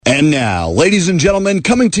And now, ladies and gentlemen,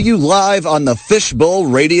 coming to you live on the Fishbowl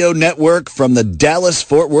Radio Network from the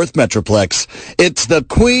Dallas-Fort Worth Metroplex, it's the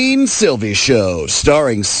Queen Silvy Show,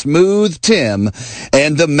 starring Smooth Tim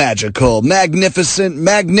and the magical, magnificent,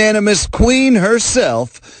 magnanimous queen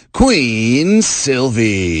herself, Queen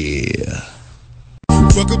Silvy.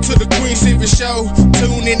 Welcome to the Queen Silvy Show.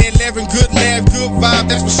 Tune in at 11, good laugh, good vibe,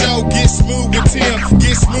 that's for sure. Get smooth with Tim,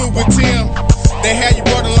 get smooth with Tim. They have you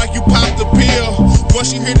running like you popped a pill.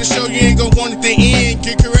 Once you hear the show, you ain't gonna want it to end.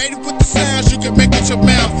 Get creative with the sounds, you can make it your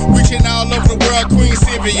mouth. Reaching all over the world, Queen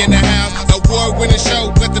Silvy in the house. Award-winning show,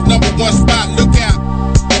 got the #1 spot, look out.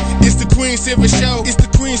 It's the Queen Silvy Show. It's the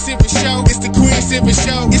Queen Silvy Show. It's the Queen Silvy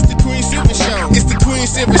Show. It's the Queen Silvy Show. It's the Queen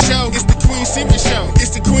Silvy Show. It's the Queen Silvy Show.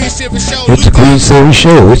 It's the Queen Silvy Show. It's the Queen Silvy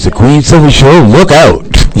Show. It's the Queen Silvy Show. Look out.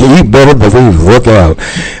 You better believe, look out.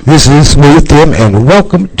 This is Smooth Tim, and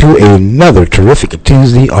welcome to another terrific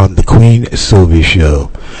Tuesday on the Queen Silvy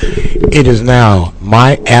Show. It is now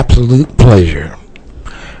my absolute pleasure,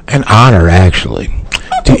 an honor actually,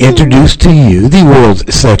 to introduce to you the world's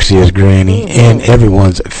sexiest granny and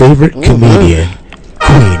everyone's favorite comedian,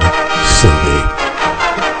 Queen Silvy.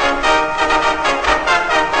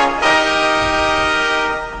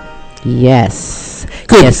 Yes.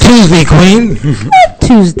 Good yes. Tuesday, Queen.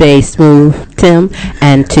 Tuesday, Smooth Tim,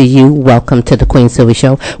 and to you, welcome to the Queen Silvy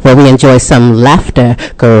Show, where we enjoy some laughter,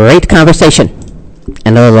 great conversation,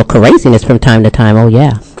 and a little craziness from time to time. Oh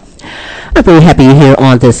yeah. I'm very happy you're here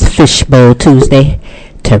on this Fishbowl Tuesday.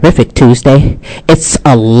 Terrific Tuesday. It's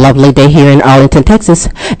a lovely day here in Arlington, Texas,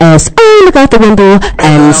 as I look out the window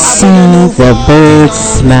and see the birds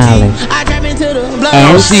smiling.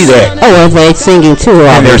 I don't see that. Oh, and they're singing too.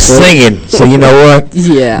 And they're singing. So you know what?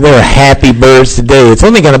 Yeah. They're happy birds today. It's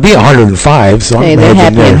only going to be 105, so hey, they're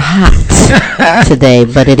happy and hot today,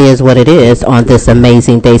 but it is what it is on this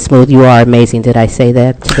amazing day. Smooth, you are amazing. Did I say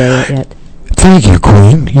that today yet? Thank you,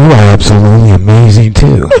 Queen. You are absolutely amazing,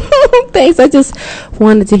 too. Thanks. I just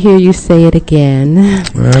wanted to hear you say it again.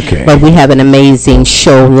 Okay. But we have an amazing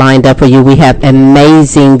show lined up for you. We have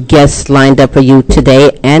amazing guests lined up for you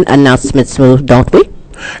today, and announcements, Smooth, don't we?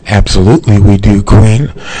 Absolutely, we do,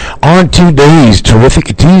 Queen. On today's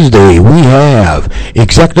Terrific Tuesday, we have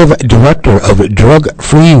Executive Director of Drug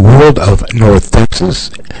Free World of North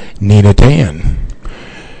Texas, Nina Tan.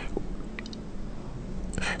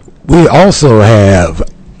 We also have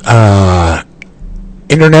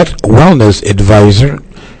Internet Wellness Advisor,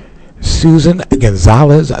 Susan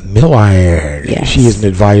Gonzalez Miller. Yes. She is an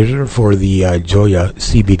advisor for the Joya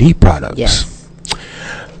CBD products. Yes.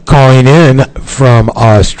 Calling in from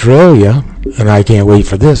Australia, and I can't wait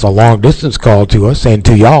for this, a long-distance call to us, and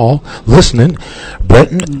to y'all listening,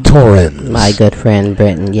 Brenton Torrens. My good friend,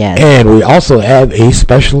 Brenton, yes. And we also have a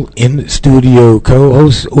special in-studio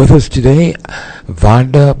co-host with us today,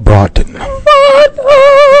 Vonda Broughton.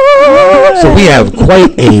 So we have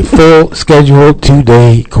quite a full schedule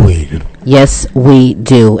today, Queen. Yes, we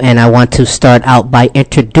do. And I want to start out by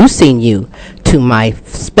introducing you to my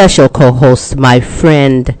special co-host, my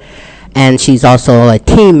friend, and she's also a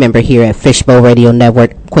team member here at Fishbowl Radio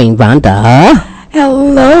Network, Queen Vonda.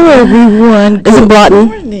 Hello, everyone. Is it Broughton?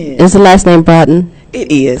 Morning. Is the last name Broughton?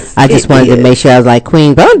 It is. I just wanted to make sure I was like,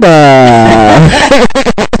 Queen Vonda.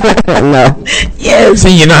 No. Yes.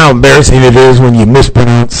 See, you know how embarrassing it is when you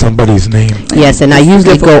mispronounce somebody's name? Yes, and I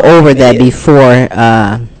usually go over that before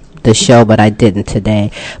the show, but I didn't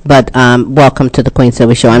today. But welcome to the Queen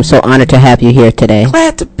Silvy Show. I'm so honored to have you here today.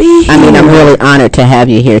 Glad to be here. I mean, I'm really honored to have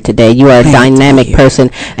you here today. You are a dynamic person,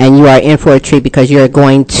 and you are in for a treat because you're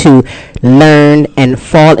going to learn and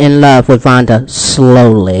fall in love with Vonda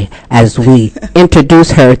slowly as we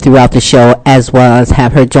introduce her throughout the show, as well as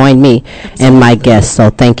have her join me and my guests.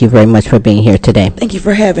 So thank you very much for being here today. Thank you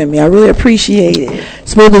for having me. I really appreciate it.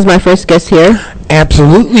 Smooth is my first guest here.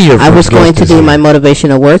 Absolutely. I was going to do my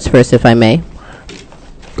motivational words first, if I may.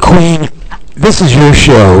 Queen, this is your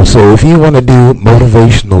show, so if you want to do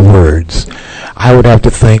motivational words, I would have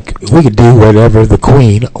to think we could do whatever the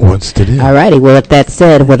Queen wants to do. All righty. Well, with that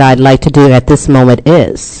said, what I'd like to do at this moment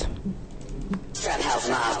is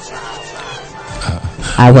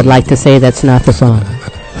I would like to say that's not the song.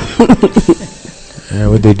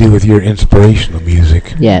 What they do with your inspirational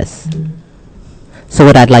music. Yes. So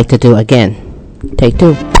what I'd like to do again, take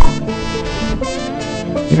two.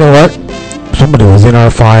 You know what? Somebody was in our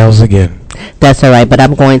files again. That's all right, but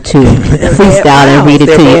I'm going to freestyle and read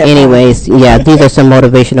it to you anyways. Yeah, these are some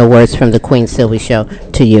motivational words from the Queen Silvy Show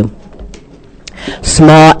to you.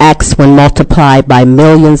 Small acts, when multiplied by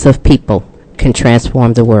millions of people, can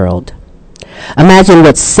transform the world. Imagine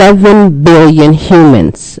what 7 billion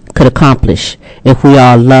humans could accomplish if we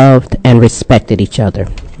all loved and respected each other.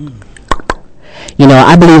 You know,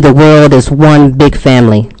 I believe the world is one big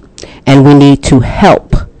family, and we need to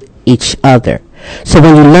help each other. So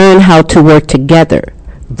when you learn how to work together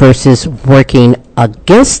versus working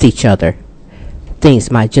against each other, things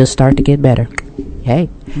might just start to get better. Hey,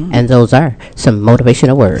 and those are some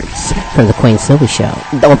motivational words from the Queen Silvy Show.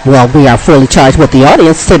 Well, we are fully charged with the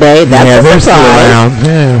audience today. That's a surprise.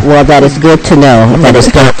 Yeah. Well, that is good to know. That is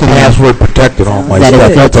password protected on my That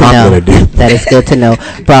stuff. is good That's to what I'm know. going to do. That is good to know.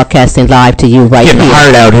 Broadcasting live to you right Getting here.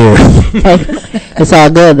 hard out here. Hey, it's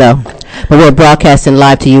all good though. But we're broadcasting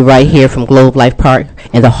live to you right here from Globe Life Park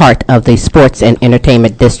in the heart of the Sports and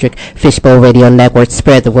Entertainment District. Fishbowl Radio Network.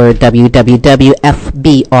 Spread the word,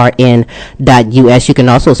 www.fbrn.us. You can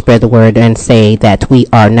also spread the word and say that we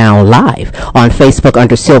are now live on Facebook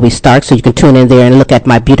under Silvy Stark. So you can tune in there and look at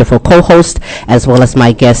my beautiful co-host as well as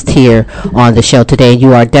my guest here on the show today.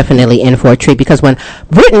 You are definitely in for a treat because when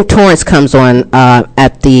Britton Torrance comes on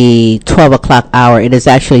at the 12 o'clock hour, it is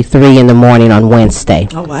actually 3 in the morning on Wednesday.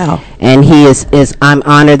 Oh, wow. And he I'm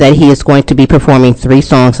honored that he is going to be performing 3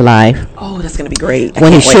 songs live. Oh, that's going to be great.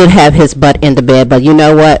 When he should have his butt in the bed. But you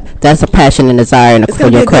know what? That's a passion and desire for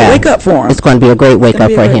your craft. Wake up for him. It's going to be a great wake up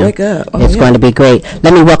for him. Wake up. Oh, it's going to be great.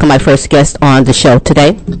 Let me welcome my first guest on the show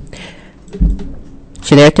today.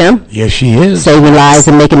 She there, Tim? Yes, she is. Saving lives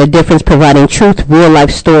and making a difference, providing truth, real life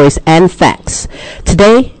stories, and facts.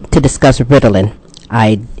 Today, to discuss Ritalin,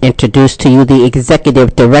 I introduce to you the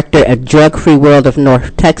Executive Director of Drug Free World of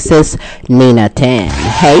North Texas, Nina Tan.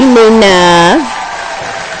 Hey, Nina.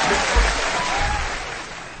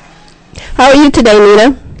 How are you today,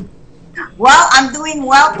 Nina? Well, I'm doing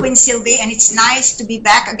well, Queen Silvy, and it's nice to be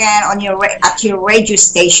back again on at your radio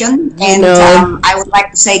station. And I would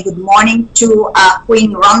like to say good morning to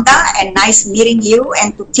Queen Rhonda, and nice meeting you,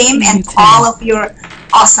 and to Tim, and to all of your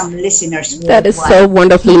awesome listeners. That is so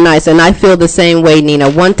wonderfully nice, and I feel the same way, Nina.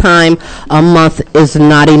 One time a month is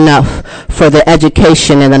not enough for the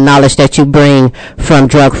education and the knowledge that you bring from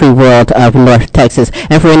Drug Free World of North Texas.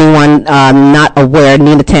 And for anyone not aware,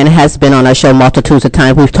 Nina Tan has been on our show multitudes of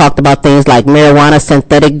times. We've talked about things like marijuana,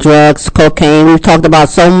 synthetic drugs, cocaine. We've talked about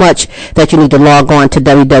so much that you need to log on to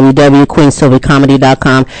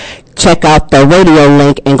www.queensilvycomedy.com. Check out the radio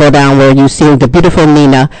link and go down where you see the beautiful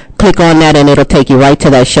Nina. Click on that and it'll take you right to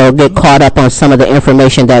that show. Get caught up on some of the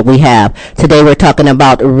information that we have. Today we're talking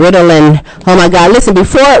about Ritalin. Oh my God, listen,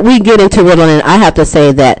 before we get into Ritalin, I have to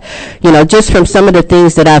say that, you know, just from some of the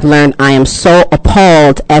things that I've learned, I am so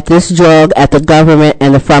appalled at this drug, at the government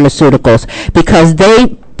and the pharmaceuticals, because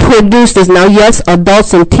they produce this. Now, yes,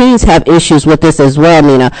 adults and teens have issues with this as well,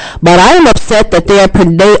 Nina, but I am upset that they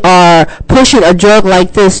are pushing a drug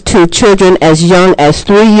like this to children as young as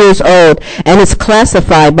 3 years old, and it's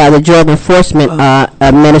classified by the Drug Enforcement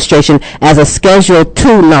Administration as a Schedule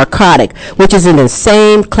II narcotic, which is in the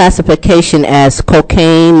same classification as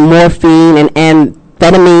cocaine, morphine, and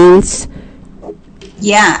amphetamines.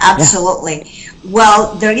 Yeah, absolutely. Yeah.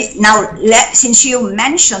 Well, since you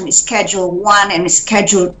mentioned Schedule 1 and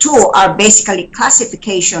Schedule 2 are basically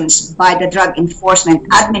classifications by the Drug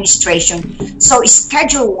Enforcement Administration. So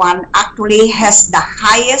Schedule 1 actually has the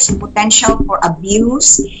highest potential for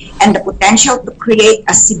abuse and the potential to create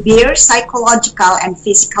a severe psychological and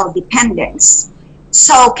physical dependence.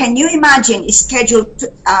 So can you imagine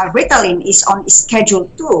Ritalin is on Schedule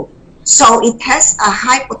 2. So it has a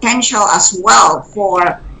high potential as well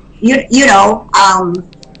for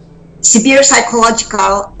severe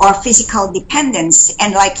psychological or physical dependence.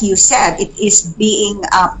 And like you said, it is being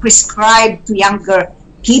prescribed to younger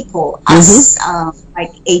people as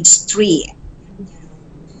like age 3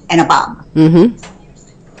 and above. Mm-hmm.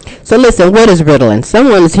 So listen, what is Ritalin?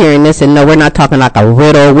 Someone's hearing this and no, we're not talking like a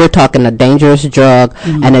riddle. We're talking a dangerous drug,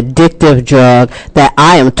 an addictive drug that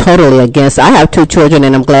I am totally against. I have 2 children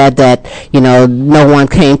and I'm glad that, no one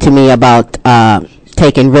came to me about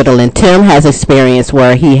taking Ritalin. Tim has experience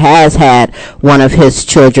where he has had one of his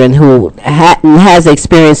children who has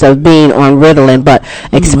experience of being on Ritalin, but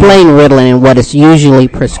explain Ritalin and what it's usually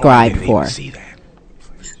prescribed for.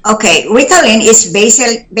 Okay, Ritalin is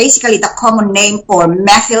basically the common name for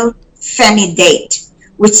methylphenidate,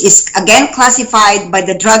 which is again classified by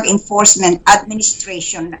the Drug Enforcement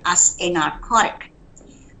Administration as a narcotic.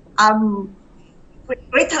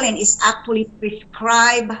 Ritalin is actually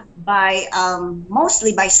prescribed by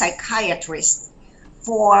mostly by psychiatrists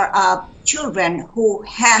for children who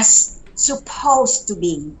has supposed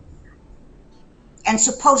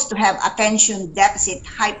to have attention deficit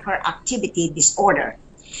hyperactivity disorder.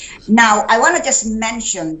 Now, I want to just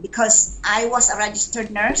mention, because I was a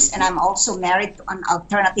registered nurse and I'm also married to an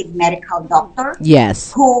alternative medical doctor.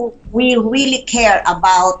 Yes. Who we really care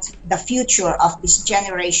about the future of this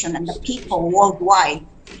generation and the people worldwide.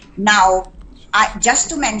 Now, just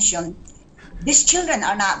to mention, these children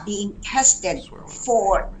are not being tested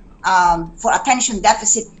for attention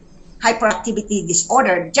deficit hyperactivity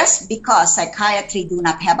disorder just because psychiatry do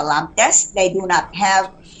not have a lab test, they do not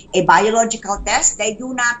have a biological test, they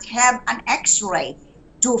do not have an x-ray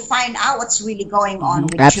to find out what's really going on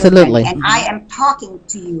with Absolutely. children. And I am talking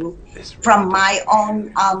to you from my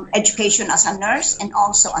own education as a nurse and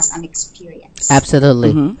also as an experience.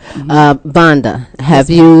 Absolutely. Vonda,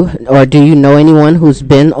 have you or do you know anyone who's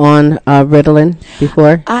been on Ritalin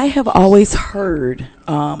before? I have always heard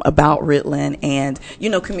about Ritalin, and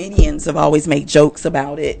comedians have always made jokes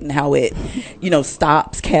about it and how it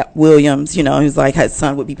stops. Cat Williams, he was like, his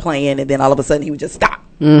son would be playing and then all of a sudden he would just stop.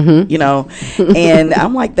 And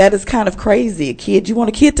I'm like, that is kind of crazy. You want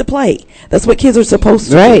a kid to play. That's what kids are supposed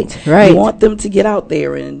to do. Right. You want them to get out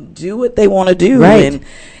there and do what they want to do and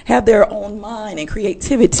have their own mind and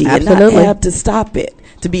creativity. Absolutely. And not have to stop it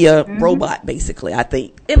to be a robot, basically. I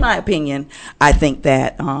think, in my opinion, I think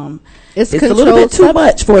that it's a little bit too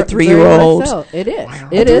much for a 3-year-old. So. It is. A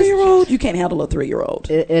 3-year-old? You can't handle a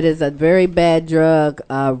 3-year-old. It is a very bad drug,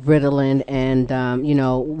 Ritalin, and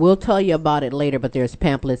we'll tell you about it later. But there's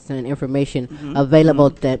pamphlets and information available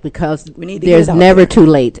that because there's never too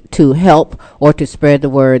late to help or to spread the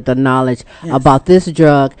word, the knowledge about this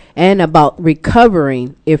drug and about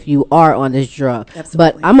recovering if you are on this drug. Absolutely.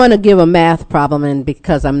 But I'm going to give a math problem, and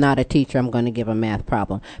because I'm not a teacher, I'm going to give a math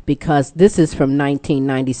problem because this is from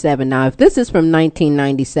 1997. Now, if this is from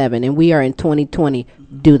 1997 and we are in 2020,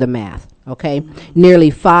 do the math. Okay, nearly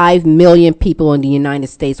 5 million people in the United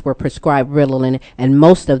States were prescribed Ritalin, and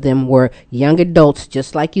most of them were young adults,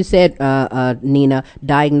 just like you said, Nina,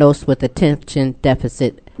 diagnosed with attention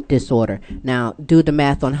deficit disorder. Now, do the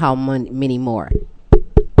math on how many more.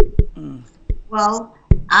 Well,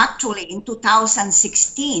 actually, in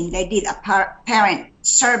 2016, they did a parent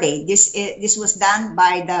survey. This was done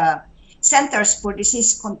by the Centers for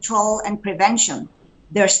Disease Control and Prevention.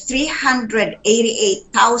 There's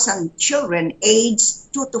 388,000 children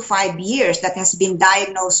aged 2 to 5 years that has been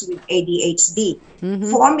diagnosed with ADHD.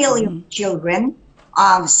 4 million children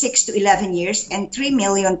 6 to 11 years and 3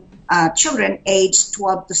 million children aged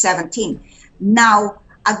 12 to 17. Now,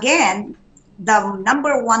 again, the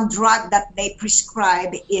number one drug that they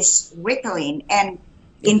prescribe is Ritalin. And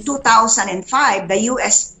in 2005, the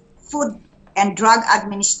U.S. Food and Drug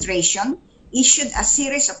Administration issued a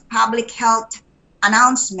series of public health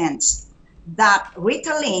announcements that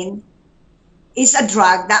Ritalin is a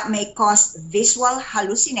drug that may cause visual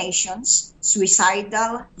hallucinations,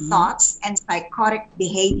 suicidal thoughts, and psychotic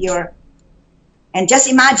behavior. And just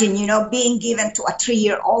imagine, being given to a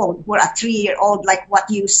 3-year-old, where a 3-year-old, like what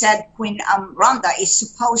you said, Queen Rhonda, is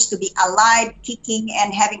supposed to be alive, kicking,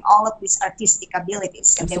 and having all of these artistic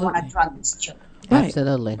abilities, and they want to drug these children. Right.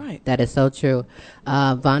 Absolutely. Right. That is so true.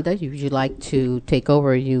 Vonda, if you'd like to take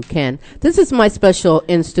over, you can. This is my special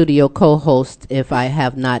in-studio co-host, if I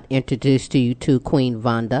have not introduced you to Queen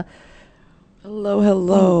Vonda.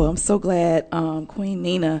 Hello. I'm so glad, Queen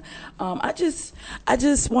Nina. I just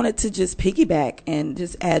wanted to just piggyback and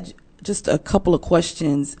just add just a couple of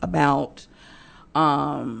questions about,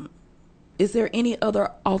 is there any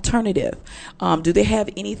other alternative? Do they have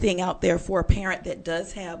anything out there for a parent that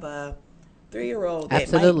does have a 3-year-old that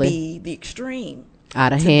Absolutely. might be the extreme?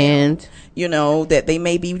 Out of hand. Them, that they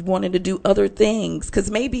may be wanting to do other things.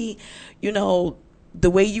 Because maybe, the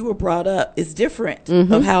way you were brought up is different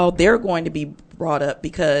of how they're going to be brought up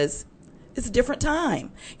because it's a different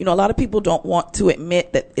time. A lot of people don't want to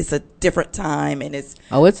admit that it's a different time and it's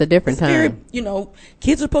a different time. Very,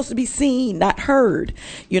 kids are supposed to be seen, not heard.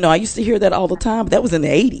 I used to hear that all the time, but that was in the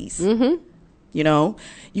 80s.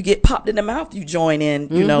 You get popped in the mouth, you join in,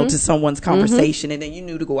 to someone's conversation, and then you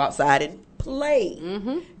knew to go outside and play.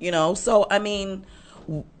 So I mean,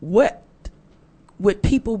 what would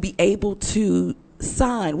people be able to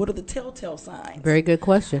sign? What are the telltale signs? Very good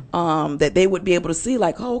question. That they would be able to see,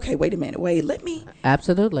 like, oh, okay, wait a minute, let me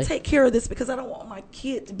absolutely take care of this because I don't want my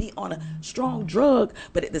kid to be on a strong drug,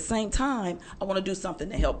 but at the same time, I want to do something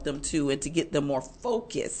to help them too and to get them more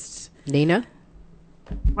focused. Nina?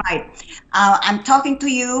 Right. I'm talking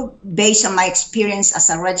to you based on my experience as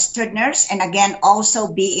a registered nurse, and again,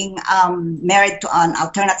 also being married to an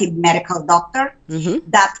alternative medical doctor,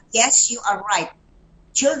 that yes, you are right.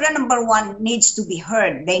 children, number one, needs to be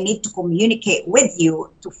heard. They need to communicate with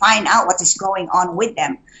you to find out what is going on with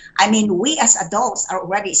them. I mean, we as adults are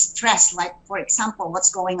already stressed, like, for example,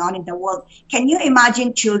 what's going on in the world. Can you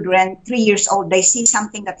imagine children, 3 years old, they see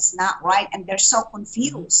something that is not right and they're so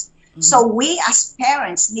confused. Mm-hmm. So we as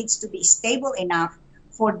parents needs to be stable enough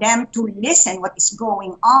for them to listen what is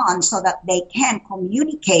going on so that they can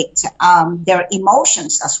communicate their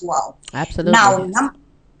emotions as well. Absolutely. Now,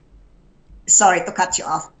 sorry to cut you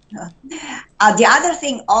off. The other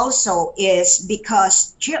thing also is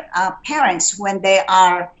because parents, when they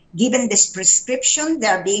are given this prescription,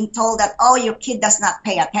 they're being told that, oh, your kid does not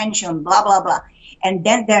pay attention, blah, blah, blah. And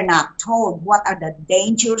then they're not told what are the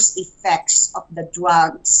dangerous effects of the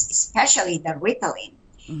drugs, especially the Ritalin.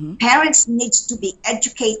 Mm-hmm. Parents needs to be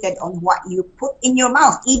educated on what you put in your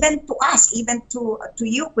mouth, even to us, even to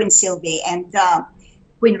you, Queen Silvy, and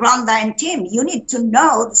Queen Rhonda and Tim. You need to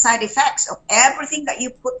know the side effects of everything that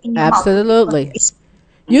you put in your mouth. Absolutely.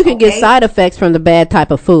 You can get side effects from the bad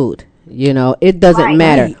type of food. You know, it doesn't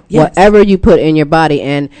matter. Right. Yes. Whatever you put in your body.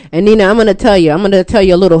 And Nina, I'm going to tell you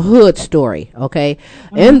a little hood story. Okay.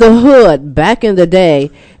 Mm-hmm. In the hood, back in the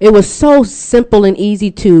day, it was so simple and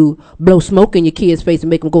easy to blow smoke in your kid's face and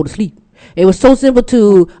make them go to sleep. It was so simple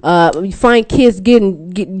to find kids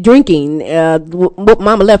drinking what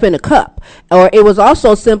mama left in a cup. Or it was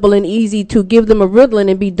also simple and easy to give them a Ritalin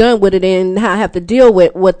and be done with it and not have to deal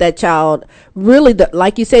with what that child really,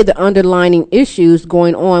 like you say, the underlying issues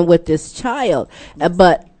going on with this child.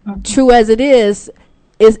 But true as it is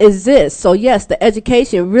this. So, yes, the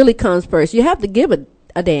education really comes first. You have to give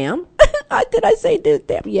a damn. Did I say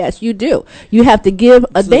damn? Yes, you do. You have to give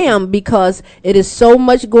a damn because it is so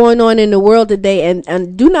much going on in the world today.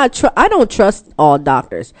 And do not I don't trust all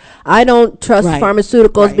doctors. I don't trust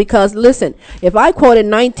pharmaceuticals because, listen, if I quoted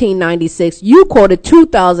 1996, you quoted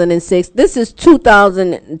 2006, this is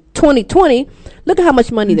 2020. Look at how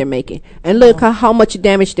much money they're making. And look how much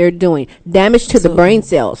damage they're doing. Damage to the brain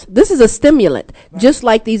cells. This is a stimulant. Just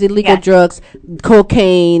like these illegal drugs,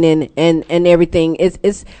 cocaine and everything.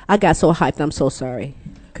 I got so hyped. I'm so sorry.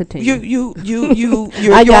 Continue.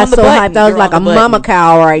 I got so hyped. I was like a mama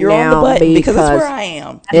cow right now. Because that's where I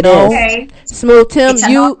am. It is. Smooth Tim, it's a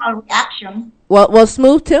normal reaction. Well,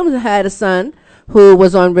 Smooth Tim had a son who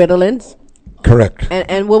was on Ritalin. Correct.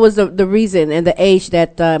 And what was the reason and the age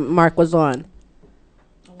that Mark was on?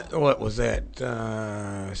 What was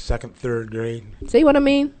that? Second, third grade. See what I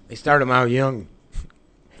mean? They started them out young.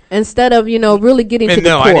 Instead of, really getting to the core.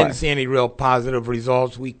 No, I didn't see any real positive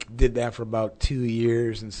results. We did that for about 2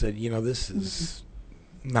 years and said, this is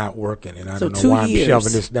not working. And I don't know why I'm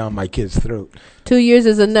shoving this down my kid's throat. 2 years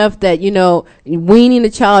is enough that, weaning a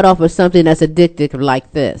child off of something that's addictive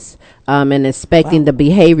like this and expecting the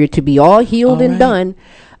behavior to be all healed and done.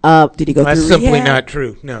 Did he go through rehab? That's simply not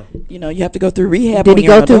true. No. You have to go through rehab. Did he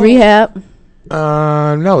go through rehab?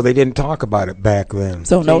 No, they didn't talk about it back then.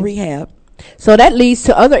 So no rehab. So that leads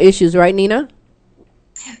to other issues, right, Nina?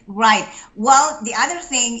 Right. Well, the other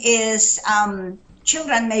thing is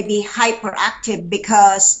children may be hyperactive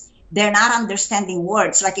because they're not understanding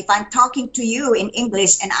words. Like if I'm talking to you in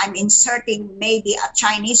English and I'm inserting maybe a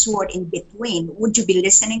Chinese word in between, would you be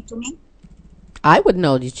listening to me? I would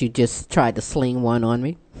know that you just tried to sling one on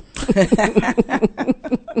me.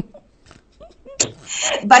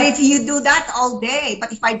 But if you do that all day,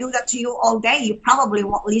 but if I do that to you all day, you probably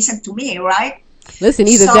won't listen to me, right? Listen,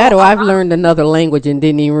 either that or I've learned another language and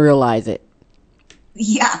didn't even realize it.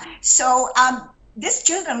 Yeah. So these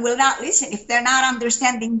children will not listen if they're not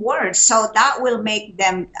understanding words. So that will make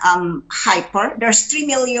them hyper. There's 3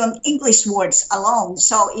 million English words alone.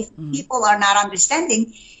 So if people are not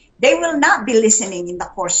understanding, they will not be listening in the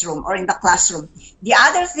course room or in the classroom. The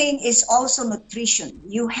other thing is also nutrition.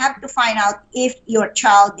 You have to find out if your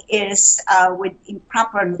child is with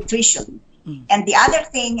improper nutrition. And the other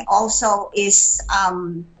thing also is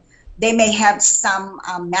they may have some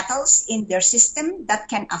metals in their system that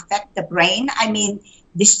can affect the brain. I mean,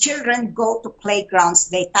 these children go to playgrounds,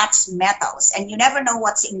 they touch metals, and you never know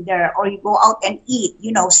what's in there. Or you go out and eat,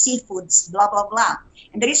 seafoods, blah, blah, blah.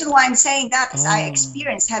 And the reason why I'm saying that is I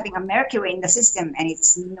experienced having a mercury in the system, and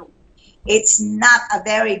it's not a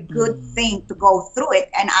very good thing to go through it.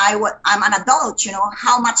 And I'm an adult,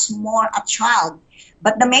 how much more a child.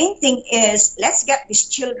 But the main thing is let's get these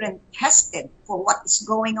children tested for what is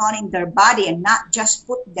going on in their body and not just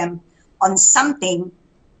put them on something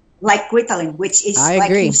like Ritalin, which is, like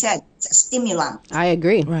you said, it's a stimulant. I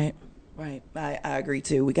agree. Right. Right. I agree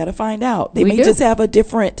too. We got to find out. They We may do. just have a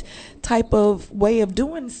different type of way of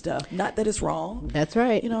doing stuff. Not that it's wrong. That's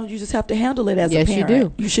right. You know, you just have to handle it as Yes, a you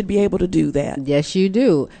parent. do. You should be able to do that. Yes, you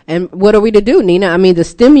do. And what are we to do, Nina? I mean, the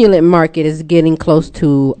stimulant market is getting close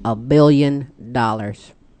to $1 billion.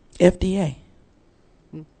 FDA.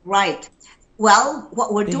 Right. Well,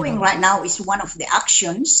 what we're doing right now is one of the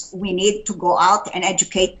actions. We need to go out and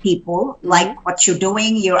educate people, like what you're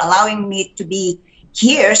doing. You're allowing me to be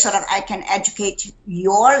here so that I can educate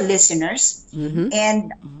your listeners.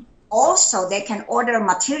 And also they can order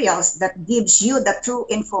materials that gives you the true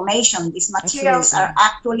information. These materials are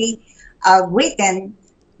actually written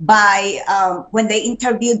by when they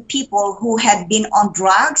interviewed people who had been on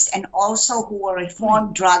drugs and also who were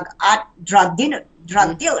reformed drug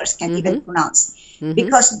dealers, can't even pronounce,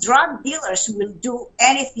 because drug dealers will do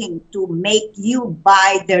anything to make you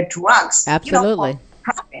buy their drugs. Absolutely.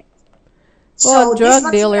 For profit. Well, So drug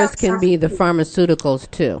these dealers materials can are be the free. pharmaceuticals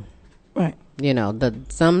too. Right. You know,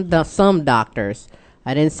 some doctors.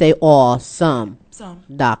 I didn't say all. Some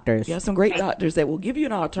doctors. You have some great doctors that will give you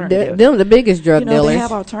an alternative. Them the biggest drug You know, dealers. they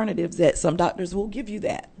have alternatives that some doctors will give you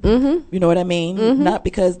that. You know what I mean? Not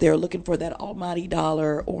because they're looking for that almighty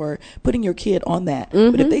dollar or putting your kid on that.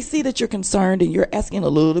 But if they see that you're concerned and you're asking a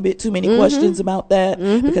little bit too many questions about that,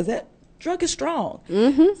 because that drug is strong,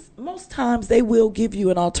 most times they will give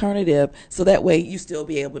you an alternative so that way you still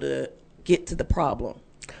be able to get to the problem.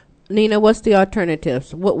 Nina, what's the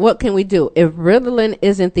alternatives? What can we do? If Ritalin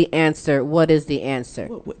isn't the answer, what is the answer?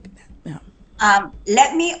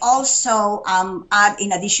 Let me also add,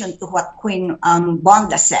 in addition to what Queen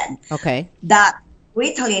Bonda said, Okay. that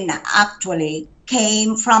Ritalin actually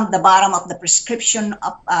came from the bottom of the prescription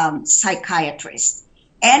of psychiatrists.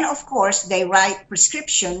 And of course, they write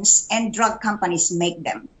prescriptions and drug companies make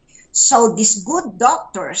them. So these good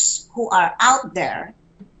doctors who are out there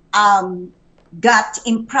got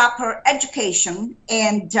improper education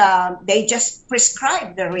and they just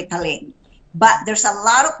prescribe the Ritalin. But there's a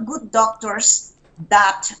lot of good doctors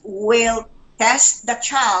that will test the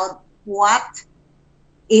child what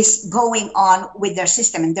is going on with their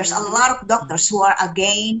system. And there's a lot of doctors who are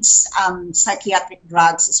against psychiatric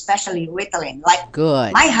drugs, especially Ritalin. Like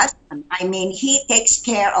Good. my husband, I mean, he takes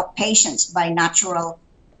care of patients by natural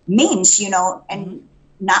means, you know, and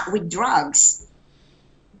not with drugs.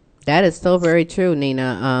 That is so very true,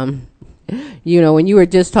 Nina. You know, when you were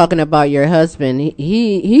just talking about your husband,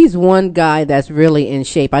 he's one guy that's really in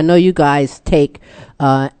shape. I know you guys take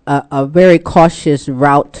a very cautious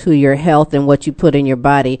route to your health and what you put in your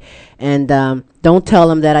body. And don't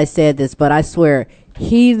tell him that I said this, but I swear,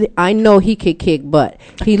 I know he could kick butt.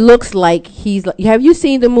 He looks like have you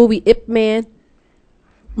seen the movie Ip Man?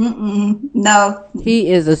 No. He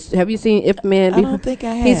is have you seen Ip Man? I don't think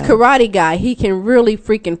I have. He's karate guy. He can really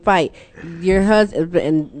freaking fight. Your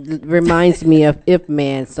husband reminds me of Ip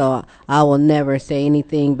Man, so I will never say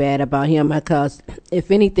anything bad about him, because if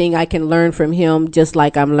anything, I can learn from him just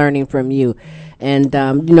like I'm learning from you. And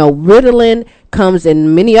you know, Ritalin comes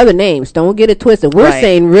in many other names. Don't get it twisted. We're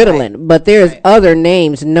saying Ritalin, but there's other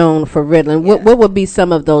names known for Ritalin. Yeah. What would be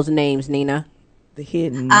some of those names, Nina? The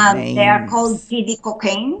hidden names. They are called kiddie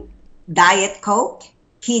cocaine, diet coke,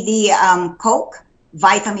 kiddie coke,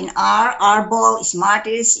 vitamin R, Arbol,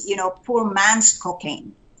 Smarties, you know, poor man's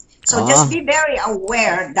cocaine. So just be very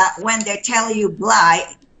aware that when they tell you blah,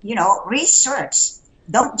 you know, research.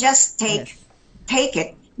 Don't just take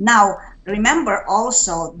it. Now, remember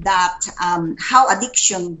also that how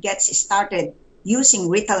addiction gets started using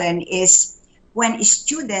Ritalin is when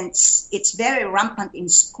students, it's very rampant in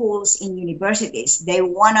schools, in universities. They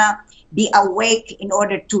want to be awake in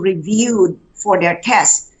order to review for their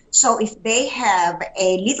tests. So if they have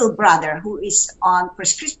a little brother who is on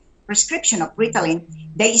prescription of Ritalin,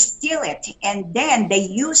 they steal it and then they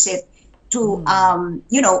use it to,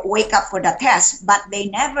 you know, wake up for the test. But they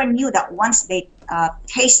never knew that once they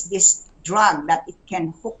taste this drug, that it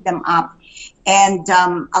can hook them up. And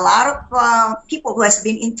a lot of people who has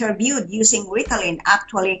been interviewed using Ritalin,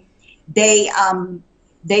 actually, they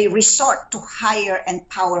resort to higher and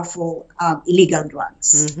powerful illegal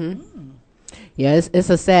drugs. Yeah, it's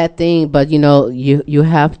a sad thing, but you know, you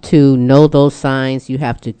have to know those signs, you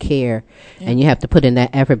have to care, and you have to put in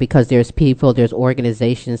that effort, because there's people, there's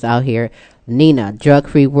organizations out here. Nina, Drug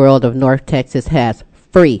Free World of North Texas has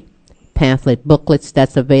free pamphlet booklets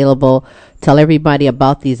that's available. Tell everybody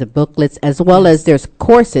about these booklets, as well as there's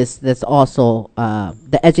courses that's also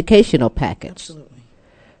the educational package. Absolutely.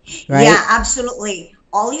 Right? Yeah, absolutely.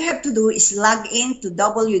 All you have to do is log in to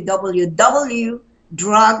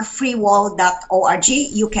www.drugfreeworld.org.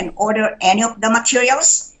 You can order any of the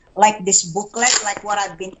materials. like this booklet, like what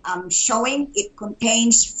I've been showing. It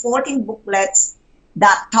contains 14 booklets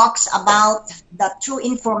that talks about the true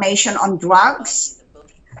information on drugs.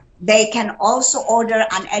 They can also order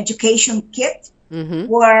an education kit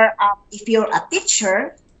where if you're a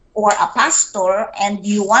teacher or a pastor and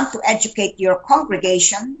you want to educate your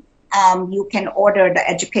congregation, you can order the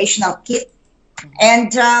educational kit.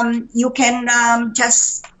 And you can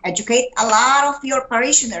just educate a lot of your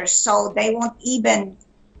parishioners so they won't even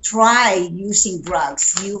try using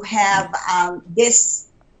drugs. You have this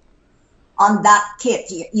on that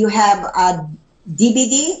kit. You have a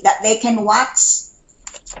DVD that they can watch.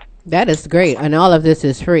 That is great, and all of this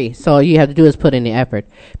is free. So all you have to do is put in the effort,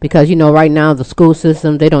 because right now the school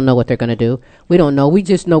system, they don't know what they're going to do. We don't know. We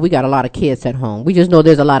just know we got a lot of kids at home. We just know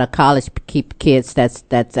there's a lot of college kids that's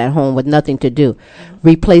at home with nothing to do.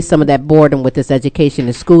 Replace some of that boredom with this education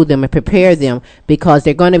and school them and prepare them, because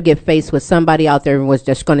they're going to get faced with somebody out there who was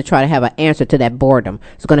just going to try to have an answer to that boredom.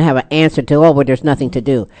 It's going to have an answer to, well, there's nothing to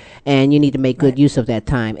do, and you need to make good use of that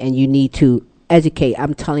time, and you need to educate.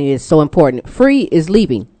 I'm telling you, it's so important. Free is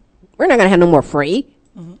leaving. We're not going to have no more free.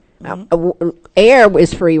 Air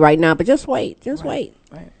is free right now, but just wait. Wait.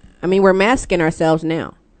 Right. I mean, we're masking ourselves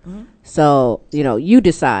now. So, you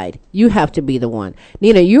decide. You have to be the one.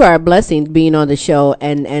 Nina, you are a blessing being on the show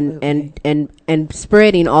and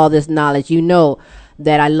spreading all this knowledge. You know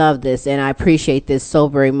that I love this and I appreciate this so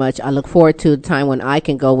very much. I look forward to the time when I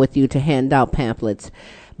can go with you to hand out pamphlets.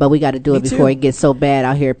 But we got to do it before it gets so bad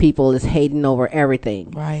out here. People is hating over everything.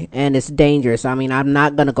 Right. And it's dangerous. I mean, I'm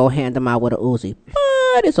not going to go hand them out with a Uzi.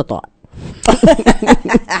 But it's a thought.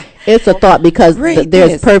 It's a thought, because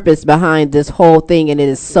there's purpose behind this whole thing, and it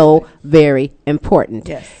is so very important.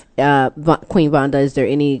 Yes. Queen Vonda, is there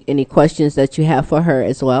any questions that you have for her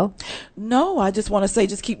as well? No, I just want to say,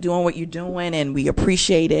 just keep doing what you're doing, and we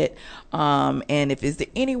appreciate it. And if is there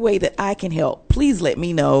any way that I can help, please let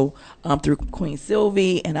me know through Queen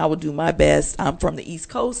Silvy, and I will do my best. I'm from the East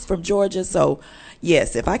Coast, from Georgia, so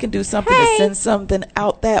yes, if I can do something to send something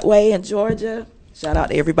out that way in Georgia. Shout out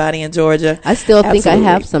to everybody in Georgia. I still think I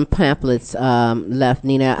have some pamphlets left,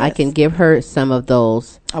 Nina. Yes. I can give her some of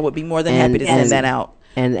those. I would be more than happy to send that out.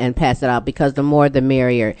 And pass it out, because the more the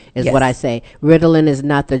merrier is what I say. Ritalin is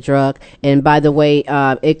not the drug. And by the way,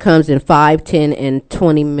 it comes in 5, 10, and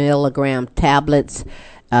 20 milligram tablets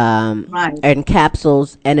and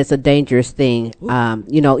capsules, and it's a dangerous thing.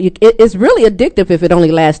 It's really addictive if it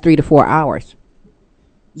only lasts 3 to 4 hours.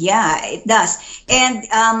 Yeah, it does. And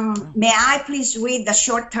may I please read the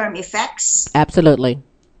short-term effects? Absolutely.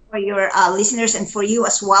 For your listeners and for you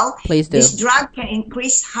as well. Please do. This drug can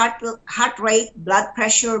increase heart rate, blood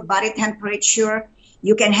pressure, body temperature.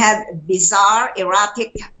 You can have bizarre,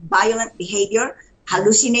 erratic, violent behavior,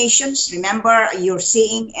 hallucinations. Remember, you're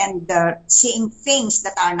seeing things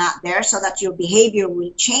that are not there, so that your behavior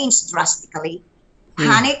will change drastically.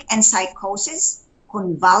 Panic and psychosis,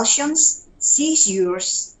 convulsions,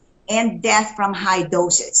 seizures, and death from high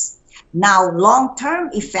doses. Now, long-term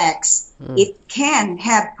effects, it can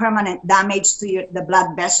have permanent damage to the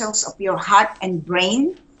blood vessels of your heart and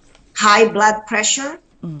brain, high blood pressure,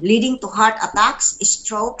 leading to heart attacks,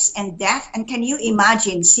 strokes, and death. And can you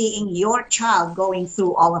imagine seeing your child going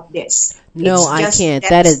through all of this? No, I can't.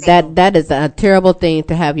 That is a terrible thing,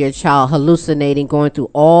 to have your child hallucinating, going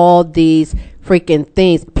through all these freaking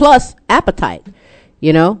things, plus appetite.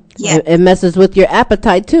 It messes with your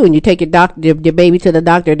appetite too. And you take your baby to the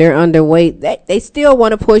doctor, they're underweight. They still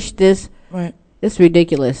want to push this. Right. It's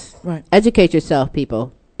ridiculous. Right. Educate yourself,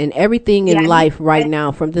 people. In everything in life right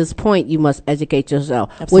now, from this point, you must educate yourself.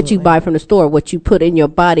 Absolutely. What you buy from the store, what you put in your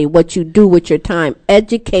body, what you do with your time.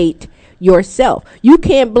 Educate yourself. You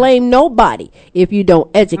can't blame nobody if you don't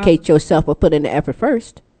educate yourself or put in the effort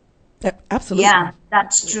first. Absolutely. Yeah,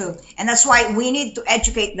 that's true. And that's why we need to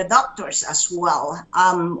educate the doctors as well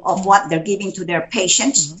of what they're giving to their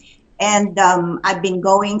patients. And I've been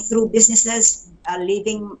going through businesses,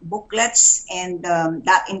 leaving booklets, and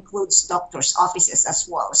that includes doctors' offices as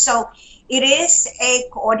well. So it is a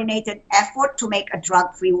coordinated effort to make a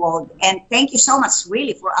drug-free world. And thank you so much,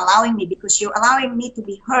 really, for allowing me, because you're allowing me to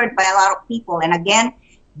be heard by a lot of people. And again,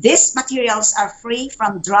 these materials are free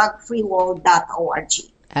from drugfreeworld.org.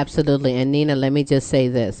 Absolutely. And Nina, let me just say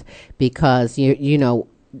this, because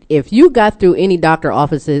if you got through any doctor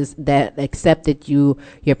offices that accepted your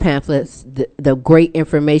pamphlets, the great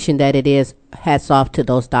information that it is, hats off to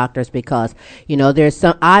those doctors, because there's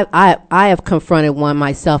some I have confronted one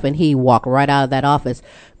myself, and he walked right out of that office,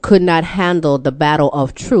 could not handle the battle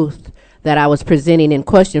of truth that I was presenting in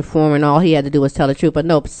question form, and all he had to do was tell the truth. But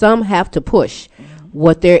no, some have to push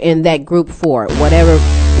what they're in that group for, whatever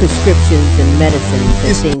prescriptions and medicines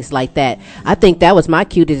and things like that. I think that was my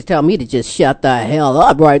cue to tell me to just shut the hell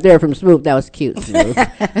up right there from Smooth. That was cute, Smooth.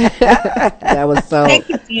 That was so. Thank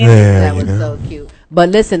you, Tim. That was so cute. But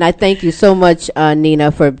listen, I thank you so much,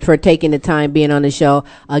 Nina, for taking the time being on the show.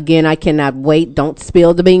 Again, I cannot wait. Don't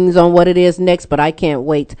spill the beans on what it is next, but I can't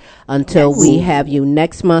wait until we have you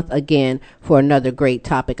next month again for another great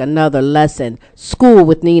topic, another lesson. School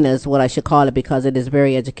with Nina is what I should call it, because it is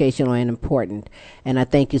very educational and important. And I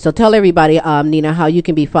thank you. So tell everybody, Nina, how you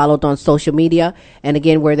can be followed on social media, and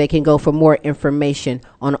again, where they can go for more information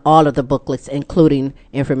on all of the booklets, including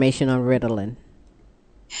information on Ritalin.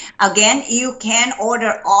 Again, you can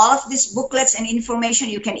order all of these booklets and information.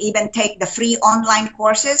 You can even take the free online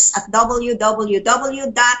courses at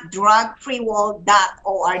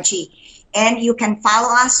www.drugfreeworld.org. And you can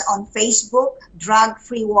follow us on Facebook, Drug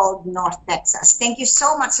Free World North Texas. Thank you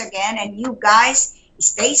so much again. And you guys,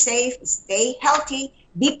 stay safe, stay healthy,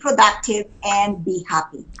 be productive, and be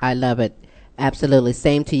happy. I love it. Absolutely.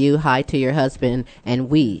 Same to you. Hi to your husband. And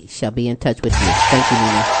we shall be in touch with you. Thank you,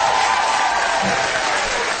 Nina.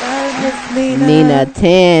 Nina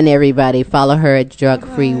 10, everybody. Follow her at Drug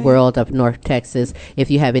Free World of North Texas. If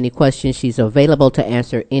you have any questions, she's available to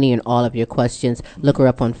answer any and all of your questions. Look her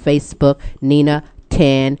up on Facebook, Nina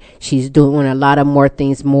 10. She's doing a lot of more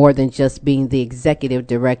things, more than just being the executive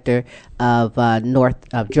director of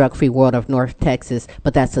Drug Free World of North Texas,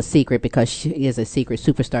 but that's a secret, because she is a secret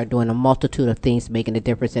superstar doing a multitude of things, making a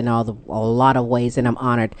difference in a lot of ways, and I'm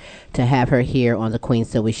honored to have her here on the Queen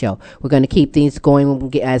Silvy Show. We're going to keep things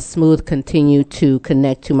going as Smooth continue to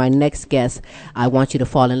connect to my next guest. I want you to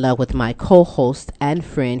fall in love with my co-host and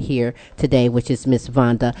friend here today, which is Miss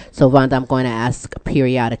Vonda. So Vonda, I'm going to ask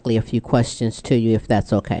periodically a few questions to you, if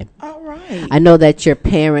that's okay. All right. I know that your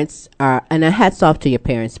parents are, and hats off to your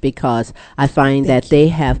parents, because I find that they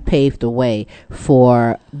have paved the way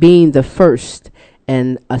for being the first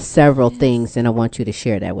in several things, and I want you to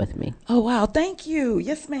share that with me. Oh, wow. Thank you.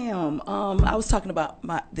 Yes, ma'am. I was talking about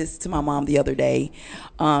this to my mom the other day.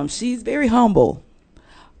 She's very humble.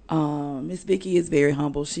 Miss Vicky is very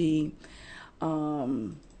humble. She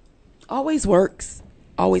always works,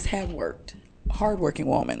 always have worked. Hardworking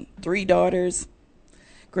woman. 3 daughters,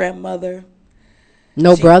 grandmother.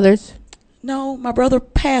 No brothers? No, my brother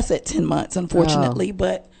passed at 10 months, unfortunately.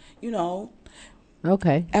 But,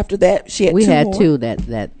 okay. After that, she had we 2 had more. 2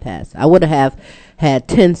 that passed. I would have had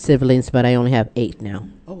 10 siblings, but I only have 8 now.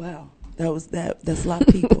 Oh, wow. That's a lot of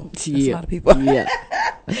people. That's a lot of people. Yeah.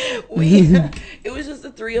 It was just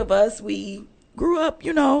the 3 of us. We grew up,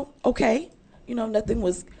 okay. Nothing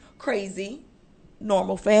was crazy.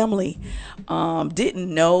 Normal family.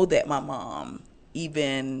 Didn't know that my mom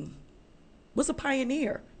even was a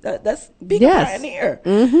pioneer. That's being a pioneer.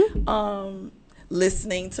 Mm-hmm.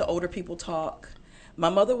 Listening to older people talk. My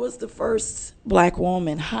mother was the first black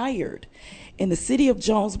woman hired in the city of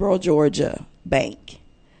Jonesboro, Georgia bank.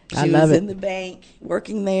 She was in the bank,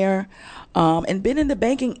 working there, and been in the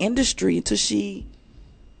banking industry until she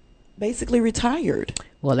basically retired.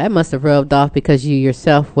 Well, that must have rubbed off, because you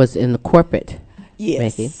yourself was in the corporate.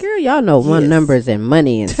 Yes. Banking. Girl, y'all know numbers and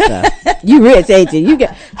money and stuff. You rich, ain't you? You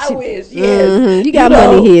got. I wish. Yes. Mm-hmm, you got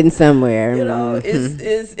money hidden somewhere.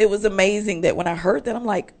 It was amazing that when I heard that, I'm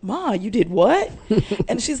like, Ma, you did what?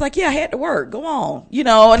 And she's like, yeah, I had to work. Go on.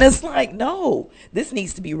 And it's like, no, this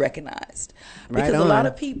needs to be recognized. Because a lot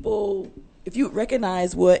of people, if you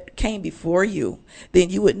recognize what came before you,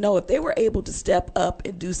 then you would know if they were able to step up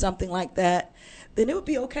and do something like that, then it would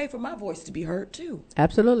be okay for my voice to be heard too.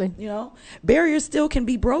 Absolutely. Barriers still can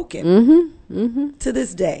be broken to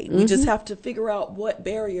this day. We just have to figure out what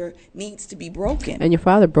barrier needs to be broken. And your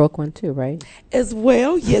father broke one too, right? As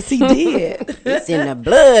well. Yes, he did. It's in the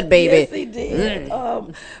blood, baby. Yes, he did.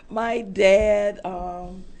 My dad,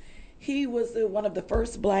 he was one of the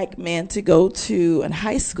first black men to go to a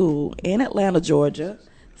high school in Atlanta, Georgia,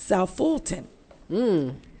 South Fulton.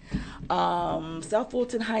 South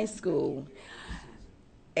Fulton High School.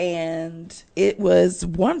 And it was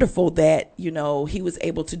wonderful that, he was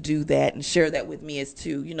able to do that and share that with me as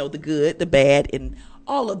to, the good, the bad, and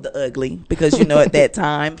all of the ugly. Because, at that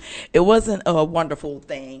time, it wasn't a wonderful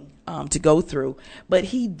thing to go through. But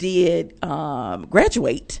he did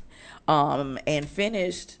graduate and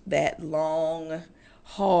finished that long,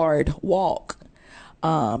 hard walk,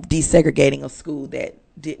 desegregating a school that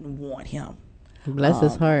didn't want him. Bless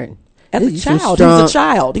his heart. As a child, he was a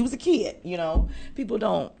child. He was a kid, People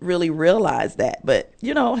don't really realize that. But,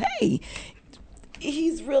 hey,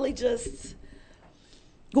 he's really just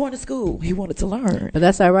going to school. He wanted to learn. But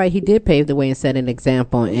that's all right. He did pave the way and set an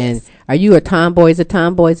example. And are you a tomboy? Is it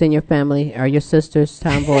tomboys in your family? Are your sisters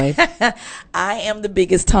tomboys? I am the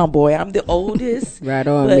biggest tomboy. I'm the oldest. Right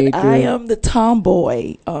on, but me too. I am the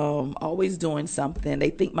tomboy. Always doing something. They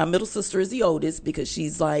think my middle sister is the oldest because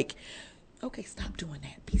she's like, okay, stop doing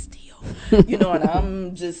that. Be still. And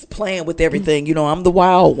I'm just playing with everything. I'm the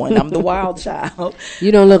wild one. I'm the wild child.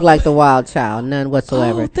 You don't look like the wild child, none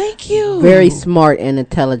whatsoever. Oh, thank you. Very smart and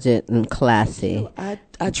intelligent and classy. I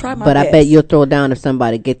try my but best. I bet you'll throw down if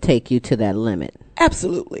somebody take you to that limit.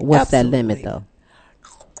 Absolutely. What's that limit, though?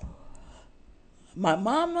 My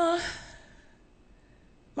mama,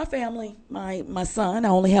 my family, my son. I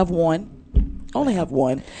only have one.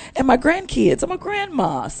 And my grandkids. I'm a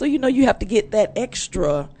grandma. So, you have to get that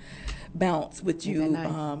extra bounce with you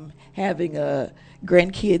having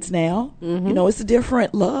grandkids now. It's a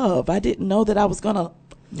different love. I didn't know that I was going to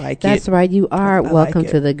like it. That's right. You are. Welcome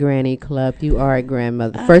to the Granny Club. You are a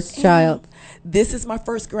grandmother. First child. This is my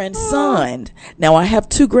first grandson. Now I have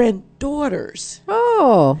 2 granddaughters.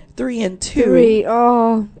 Oh. 3 and 2. 3.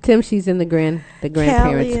 Oh. Tim, she's in the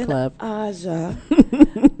grandparents Callie club. Aja.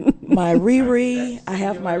 My Riri. I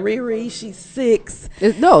have my Riri. She's 6.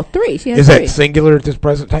 No, 3. She has Is 3. that singular at this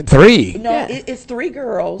present time? 3. No, Yeah. it's 3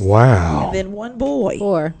 girls. Wow. And then 1 boy.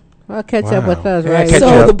 4. Well, catch up Wow. with us, Yeah, right? catch So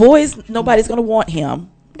up. the boys, nobody's going to want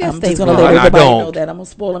him. Yes, I'm they just going to will. let I everybody don't. know that. I'm going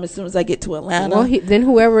to spoil him as soon as I get to Atlanta. Well, then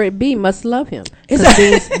whoever it be must love him.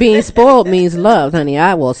 'Cause being spoiled means love, honey.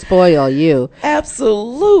 I will spoil you.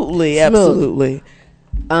 Absolutely. Smooth. Absolutely.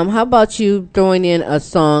 How about you throwing in a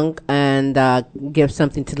song and give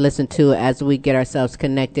something to listen to as we get ourselves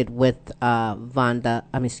connected with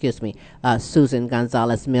Susan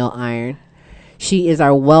Gonzalez Mill Iron. She is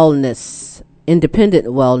our independent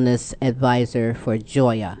wellness advisor for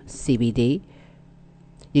Joya CBD.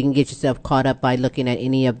 You can get yourself caught up by looking at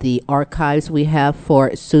any of the archives we have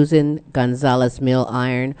for Susan Gonzalez Mill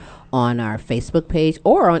Iron on our Facebook page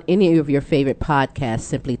or on any of your favorite podcasts.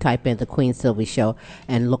 Simply type in The Queen Silvy Show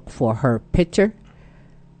and look for her picture.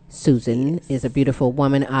 Susan is a beautiful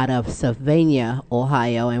woman out of Sylvania,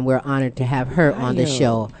 Ohio, and we're honored to have her on the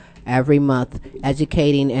show every month,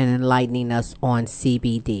 educating and enlightening us on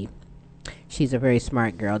CBD. She's a very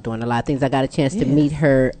smart girl doing a lot of things. I got a chance to meet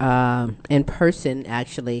her in person,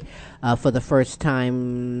 actually, for the first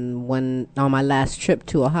time on my last trip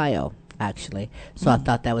to Ohio, actually. So I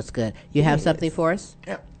thought that was good. You have something for us?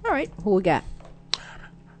 Yeah. All right. Who we got?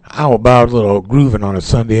 How about a little grooving on a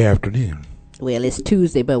Sunday afternoon? Well, it's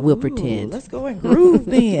Tuesday, but we'll pretend. Let's go and groove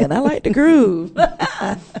then. I like to groove.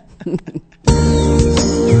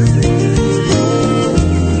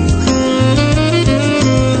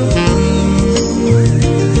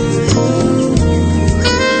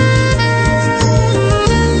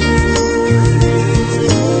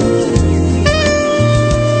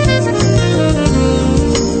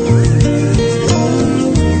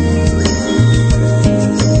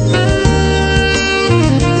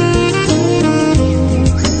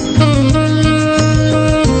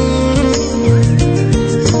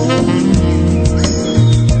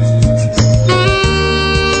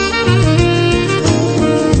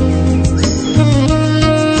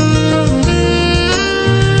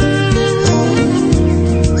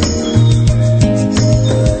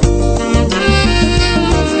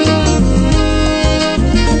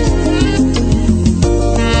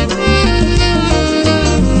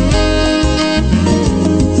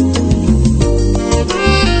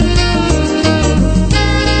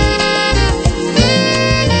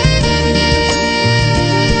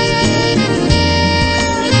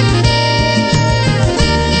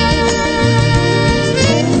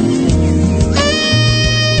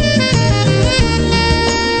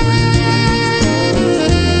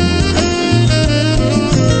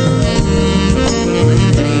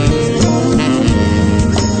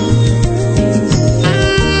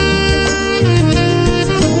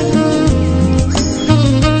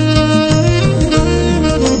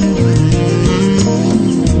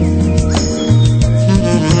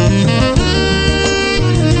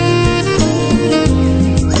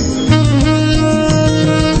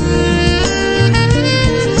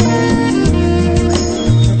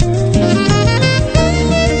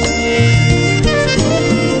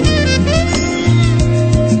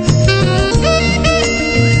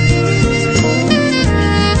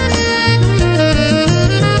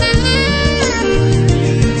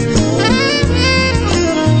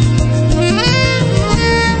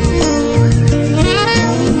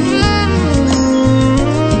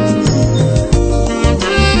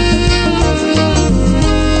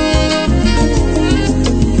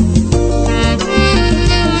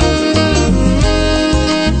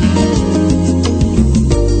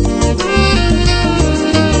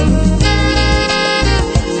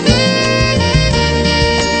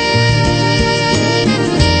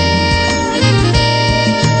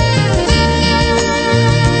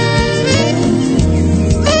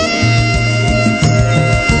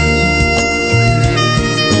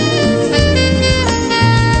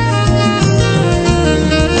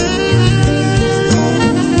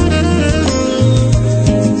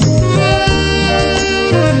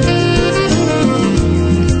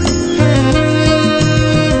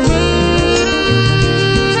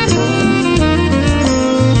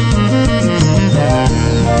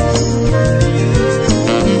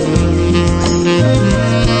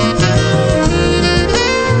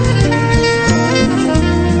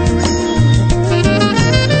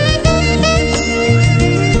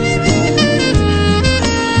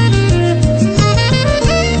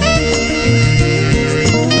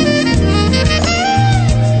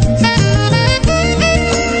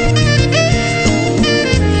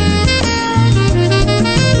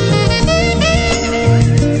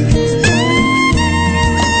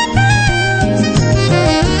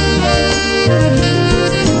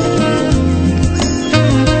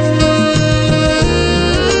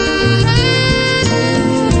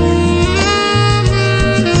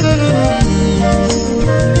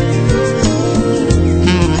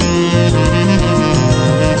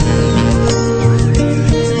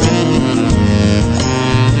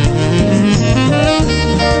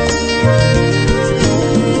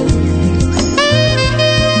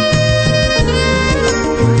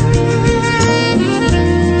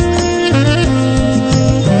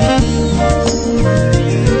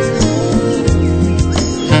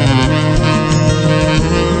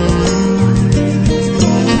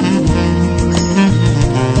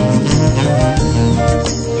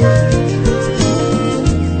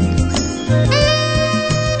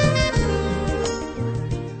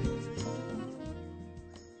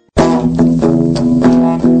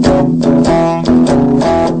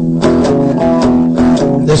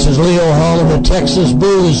 This is Leo Hall of the Texas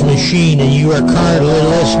Blues Machine, and you are currently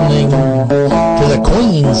listening to the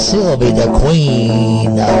Queen Silvy, the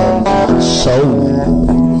Queen of Soul.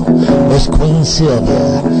 Miss Queen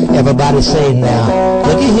Sylvia. Everybody say now,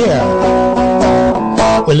 looky here.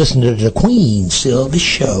 We're listening to the Queen Silvy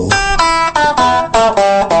Show.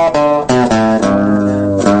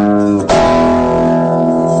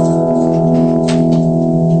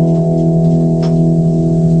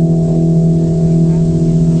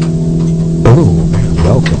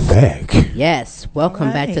 Yes,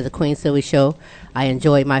 welcome back to the Queen Silvy Show. I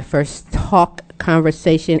enjoyed my first talk,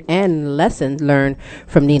 conversation, and lesson learned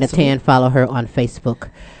from Nina Tan. Follow her on Facebook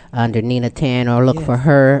under Nina Tan, or look for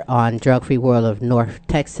her on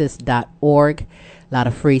drugfreeworldofnorthtexas.org. A lot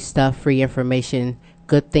of free stuff, free information,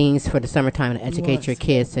 good things for the summertime to educate your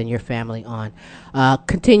kids and your family on.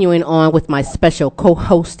 Continuing on with my special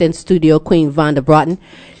co-host in studio, Queen Vonda Broughton.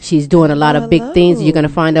 She's doing a lot of big things. You're going to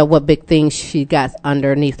find out what big things she got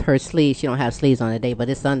underneath her sleeves. She don't have sleeves on today, but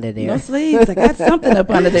it's under there. No sleeves. I got something up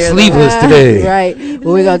under there. Sleeveless today. Right.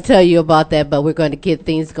 Well, we're going to tell you about that, but we're going to get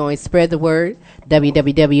things going. Spread the word.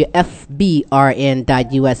 www.fbrn.us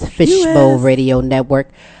Fishbowl Radio Network.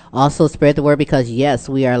 Also spread the word because, yes,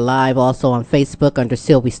 we are live also on Facebook under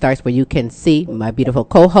Silvy Starks, where you can see my beautiful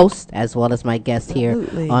co-host as well as my guest here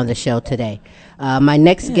on the show today. My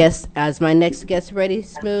next guest, is my next guest ready,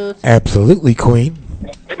 Smooth? Absolutely, Queen.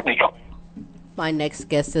 My next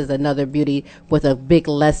guest is another beauty with a big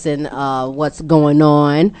lesson, what's going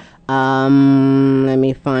on. Let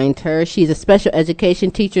me find her. She's a special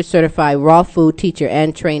education teacher, certified raw food teacher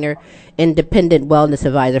and trainer, independent wellness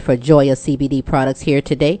advisor for Joya CBD products, here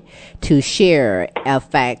today to share a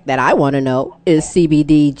fact that I want to know. Is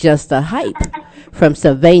CBD just a hype? From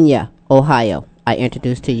Sylvania, Ohio, I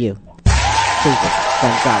introduce to you Susan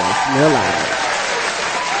Gonzalez Milano.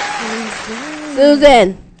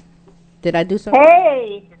 Susan, did I do something?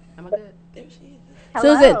 Hey. Am I good? There she is.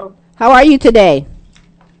 Hello. Susan, how are you today?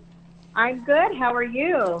 I'm good. How are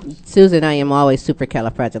you? Susan, I am always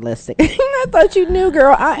supercalifragilistic. I thought you knew,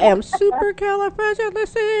 girl. I am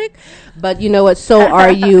supercalifragilistic. But you know what? So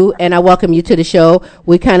are you, and I welcome you to the show.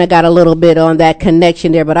 We kind of got a little bit on that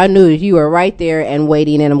connection there, but I knew you were right there and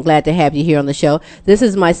waiting, and I'm glad to have you here on the show. This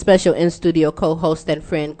is my special in-studio co-host and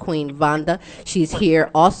friend, Queen Vonda. She's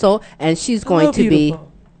here also, and she's going to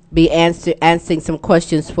be answering some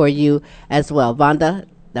questions for you as well. Vonda,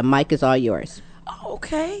 the mic is all yours.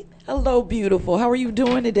 Okay. Hello, beautiful. How are you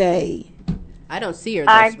doing today? I don't see her.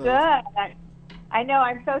 I'm good. I know.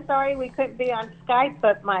 I'm so sorry we couldn't be on Skype,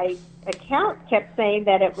 but my account kept saying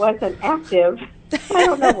that it wasn't active. I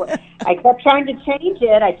don't know what. I kept trying to change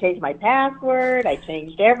it. I changed my password. I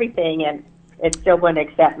changed everything, and it still wouldn't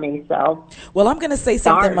accept me. So, well, I'm going to say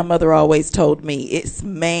something my mother always told me. It's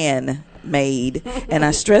man-made, and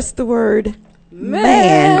I stress the word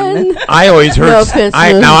man. I always heard.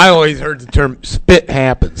 I always heard the term "spit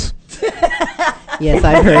happens." Yes,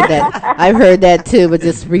 I've heard that. I've heard that too, but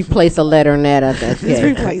just replace a letter in that. Just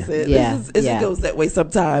replace it. Yeah, it goes that way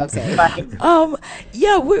sometimes. Okay.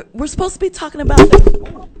 Yeah, we're supposed to be talking about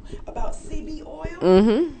CB oil.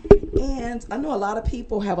 Mm-hmm. And I know a lot of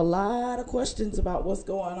people have a lot of questions about what's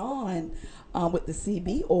going on with the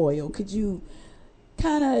CB oil. Could you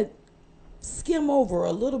kind of skim over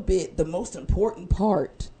a little bit the most important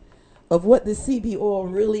part of what the CB oil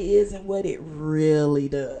really is and what it really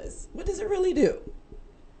does? What does it really do?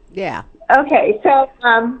 Yeah. okay. So,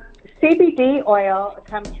 CBD oil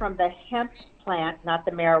comes from the hemp plant, not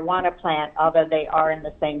the marijuana plant, although they are in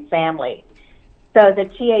the same family. So the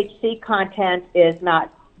THC content is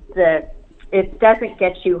not it doesn't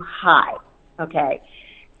get you high. Okay.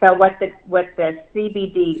 So what the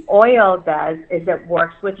CBD oil does is it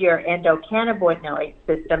works with your endocannabinoid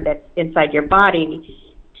system that's inside your body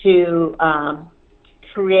to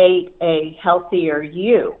create a healthier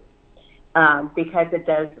you, because it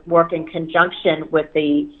does work in conjunction with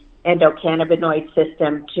the endocannabinoid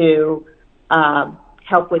system to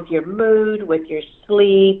help with your mood, with your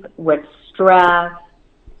sleep, with stress.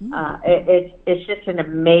 It's just an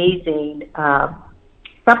amazing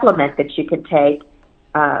supplement that you can take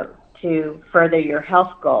to further your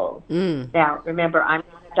health goals. Now, remember, I'm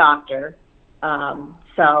not a doctor,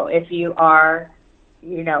 so if you are,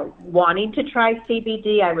 wanting to try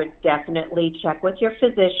CBD, I would definitely check with your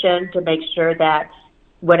physician to make sure that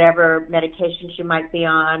whatever medications you might be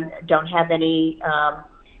on don't have any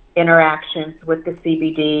interactions with the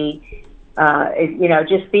CBD.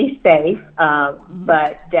 Just be safe.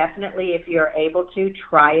 But definitely, if you're able to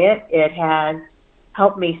try it, it has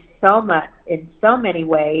helped me so much in so many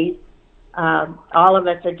ways. All of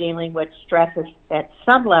us are dealing with stress at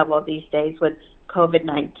some level these days with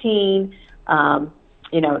COVID-19,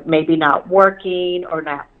 maybe not working or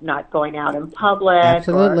not going out in public.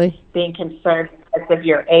 Absolutely. Or being concerned because of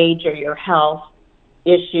your age or your health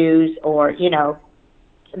issues, or,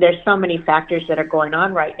 there's so many factors that are going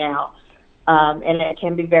on right now, and it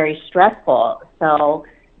can be very stressful. So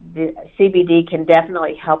the CBD can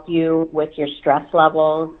definitely help you with your stress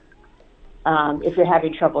levels. If you're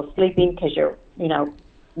having trouble sleeping, because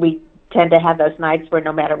we tend to have those nights where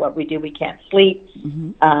no matter what we do, we can't sleep.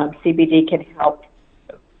 CBD can help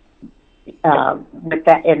with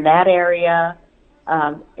that in that area.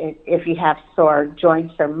 If you have sore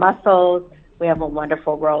joints or muscles, we have a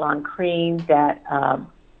wonderful roll-on cream that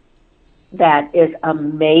is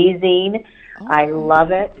amazing. I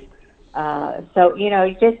love it. So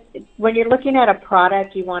just when you're looking at a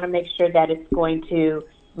product, you want to make sure that it's going to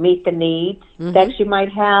meet the needs that you might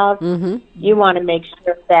have. You want to make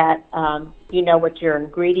sure that you know what your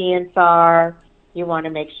ingredients are. You want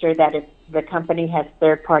to make sure that the company has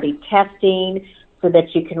third-party testing so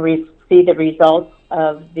that you can see the results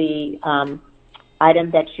of the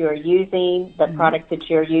item that you're using, the product that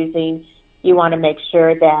you're using. You want to make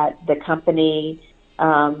sure that the company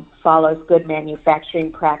follows good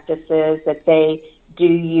manufacturing practices, that they do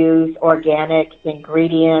use organic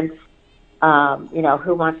ingredients.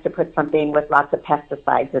 Who wants to put something with lots of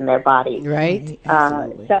pesticides in their body? Right.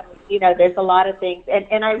 So, there's a lot of things.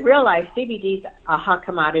 And I realize CBD's a hot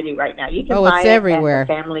commodity right now. You can buy it's everywhere. It at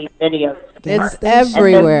the family video. It's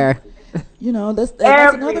everywhere. That's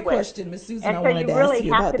everywhere. another question, Miss Susan, and I so wanted you to really ask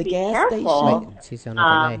you have about to the be gas careful. station. She's on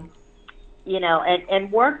the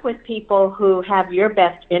and work with people who have your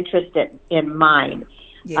best interest in mind.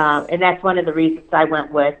 Yes. And that's one of the reasons I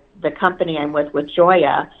went with the company I'm with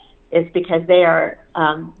Joya, is because they are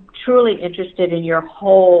truly interested in your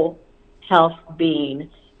whole health being,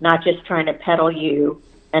 not just trying to peddle you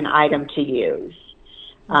an item to use.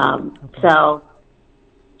 So,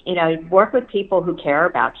 work with people who care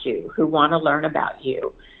about you, who want to learn about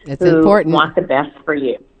you, It's who important. want the best for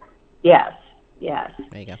you. Yes. There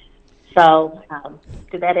you go. So,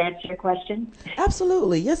 did that answer your question?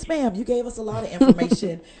 Absolutely. Yes, ma'am. You gave us a lot of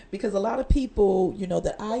information because a lot of people,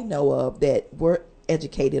 that I know of that were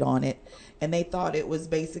educated on it, and they thought it was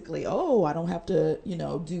basically, I don't have to,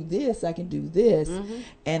 do this. I can do this.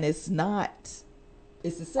 And it's not.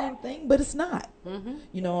 It's the same thing, but it's not.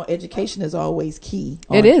 Education is always key.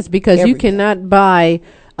 It is, because you everything. cannot buy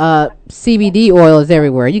CBD oils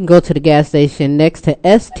everywhere. You can go to the gas station next to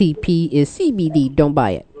STP is CBD. Don't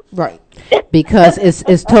buy it. Right. Because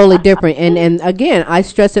it's totally different. And again, I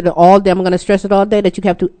stress it all day. I'm going to stress it all day that you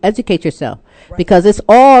have to educate yourself, because it's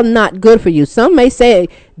all not good for you. Some may say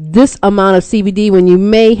this amount of CBD when you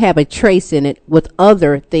may have a trace in it with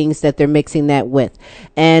other things that they're mixing that with.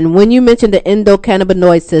 And when you mentioned the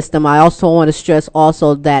endocannabinoid system, I also want to stress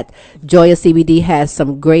also that Joya CBD has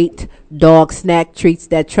some great dog snack treats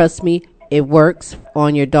that, trust me, it works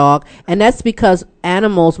on your dog. And that's because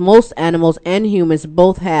most animals and humans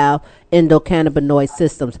both have endocannabinoid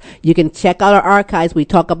systems. You can check out our archives. We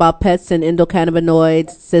talk about pets and endocannabinoid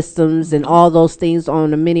systems and all those things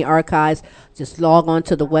on the mini archives. Just log on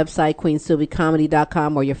to the website,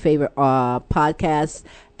 queensylvycomedy.com, or your favorite podcast,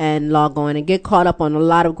 and log on and get caught up on a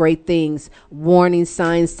lot of great things, warning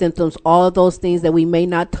signs, symptoms, all of those things that we may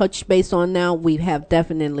not touch base on now. We have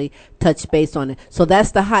definitely touched base on it. So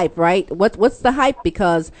that's the hype, right? What's the hype?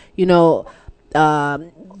 Because,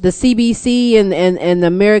 the CBC and the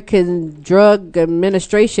American Drug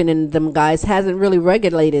Administration and them guys hasn't really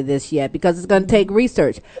regulated this yet, because it's going to take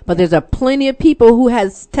research. But there's a plenty of people who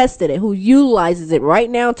has tested it, who utilizes it right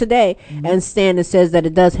now today, and stand and says that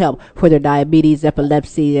it does help for their diabetes,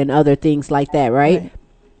 epilepsy, and other things like that, right?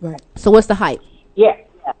 Right. So what's the hype? Yeah.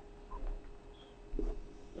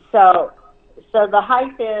 So the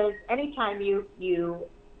hype is anytime we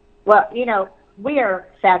are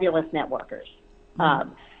fabulous networkers.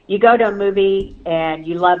 You go to a movie and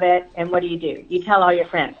you love it, and what do? You tell all your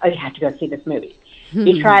friends, you have to go see this movie.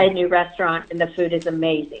 You try a new restaurant and the food is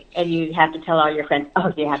amazing, and you have to tell all your friends,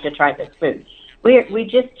 you have to try this food. We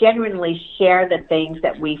just genuinely share the things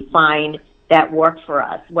that we find that work for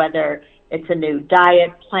us, whether it's a new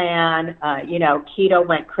diet plan, keto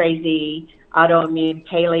went crazy, autoimmune,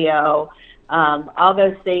 paleo, all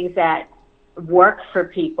those things that work for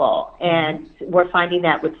people. And we're finding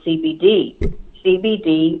that with CBD.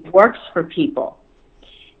 CBD works for people.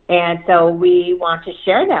 And so we want to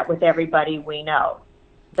share that with everybody we know,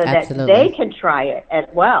 so Absolutely. that they can try it as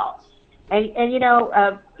well. And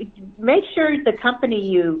make sure the company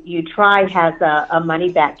you try has a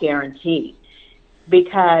money-back guarantee,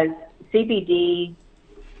 because CBD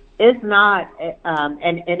is not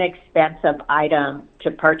an inexpensive item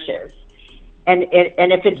to purchase. And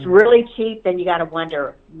if it's really cheap, then you got to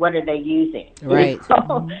wonder, what are they using? Right.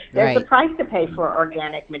 So there's Right. a price to pay for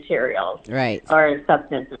organic materials, Right. or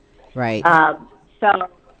substances. Right.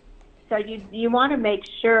 So you want to make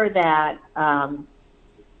sure that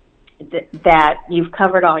that you've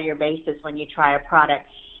covered all your bases when you try a product.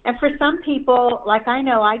 And for some people, like I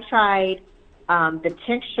know, I tried the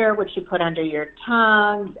tincture, which you put under your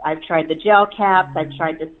tongue. I've tried the gel caps. I've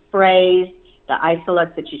tried the sprays, the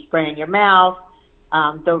isolates that you spray in your mouth,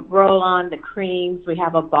 the roll-on, the creams. We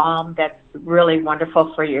have a balm that's really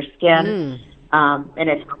wonderful for your skin. And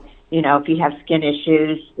it's, if you have skin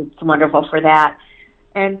issues, it's wonderful for that.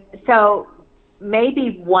 And so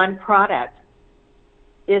maybe one product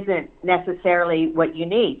isn't necessarily what you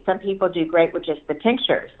need. Some people do great with just the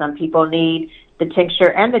tincture. Some people need the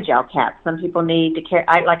tincture and the gel cap. Some people need to carry,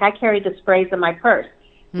 I carry the sprays in my purse.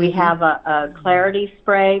 We have a clarity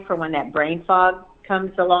spray for when that brain fog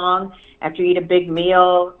comes along. After you eat a big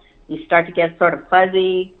meal, you start to get sort of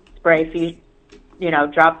fuzzy. Spray a few,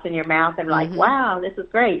 drops in your mouth and like, wow, this is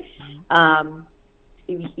great.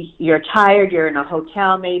 You're tired, you're in a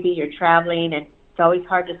hotel maybe, you're traveling, and it's always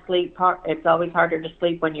hard to sleep. It's always harder to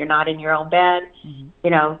sleep when you're not in your own bed.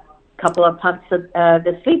 A couple of pumps of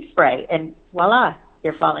the sleep spray, and voila,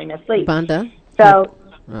 you're falling asleep. Banda? So,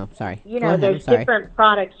 oh, sorry. There's different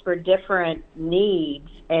products for different needs,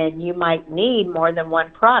 and you might need more than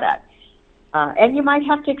one product. And you might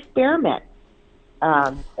have to experiment.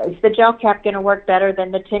 Is the gel cap going to work better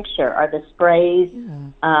than the tincture? Are the sprays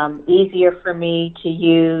easier for me to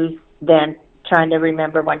use than trying to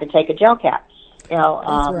remember when to take a gel cap?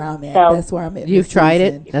 That's where I'm at. That's where I'm at. You've tried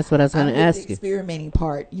it? That's what I was going to ask the you. Experimenting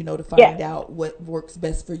part, to find out what works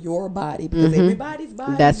best for your body, because everybody's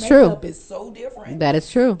body makeup is so different. That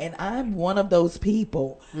is true. And I'm one of those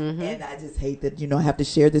people. And I just hate that, I have to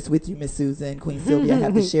share this with you, Miss Susan, Queen Sylvia. I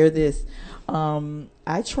have to share this.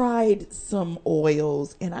 I tried some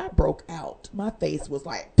oils and I broke out. My face was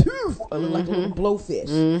like, poof, like a little blowfish.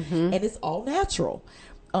 And it's all natural.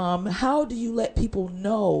 How do you let people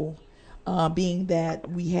know, being that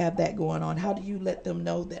we have that going on, how do you let them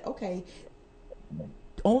know that, okay,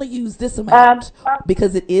 only use this amount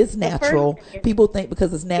because it is natural? People think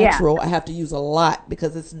because it's natural, I have to use a lot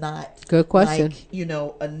because it's not. Good question.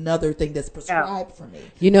 Like, another thing that's prescribed for me.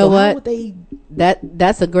 You know so what? How would they?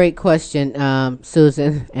 That's a great question,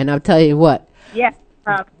 Susan. And I'll tell you what. Yes.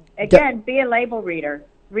 Again, be a label reader.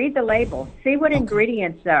 Read the label. See what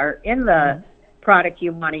ingredients are in the product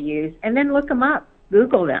you want to use, and then look them up.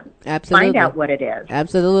 Google them. Absolutely. Find out what it is.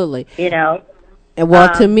 Absolutely. And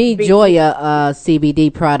well, to me, Joya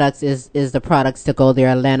CBD products is the products to go. They're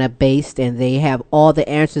Atlanta based, and they have all the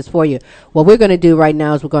answers for you. What we're going to do right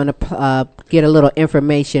now is we're going to get a little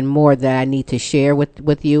information more that I need to share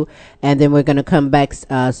with you, and then we're going to come back,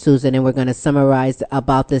 Susan, and we're going to summarize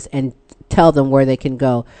about this and tell them where they can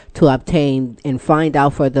go to obtain and find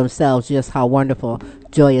out for themselves just how wonderful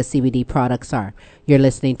Joya CBD products are. You're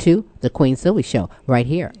listening to The Queen Silvy Show right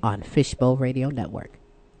here on Fishbowl Radio Network.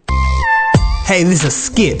 Hey, this is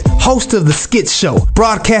Skit, host of The Skit Show,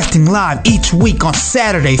 broadcasting live each week on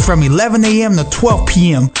Saturday from 11 a.m. to 12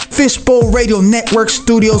 p.m. Fishbowl Radio Network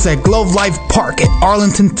studios at Glove Life Park at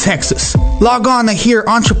Arlington, Texas. Log on to hear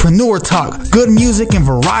entrepreneur talk, good music, and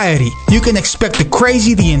variety. You can expect the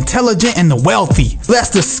crazy, the intelligent, and the wealthy. That's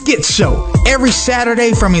The Skit Show, every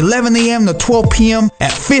Saturday from 11 a.m. to 12 p.m.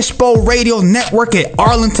 at Fishbowl Radio Network at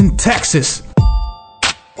Arlington, Texas.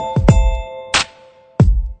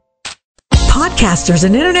 Podcasters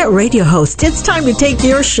and internet radio hosts, it's time to take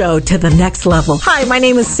your show to the next level. Hi, my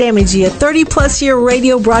name is Sammy G, a 30-plus year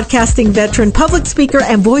radio broadcasting veteran, public speaker,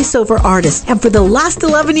 and voiceover artist. And for the last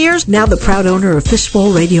 11 years, now the proud owner of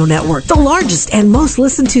Fishbowl Radio Network, the largest and most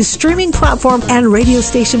listened to streaming platform and radio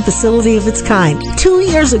station facility of its kind. 2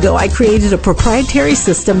 years ago, I created a proprietary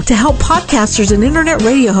system to help podcasters and internet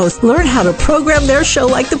radio hosts learn how to program their show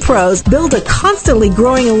like the pros, build a constantly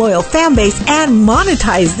growing and loyal fan base, and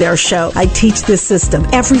monetize their show. I teach this system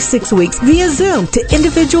every 6 weeks via Zoom to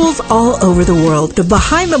individuals all over the world. The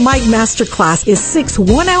Behind the Mic Masterclass is 6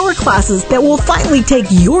 one-hour classes that will finally take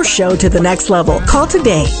your show to the next level. Call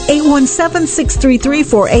today,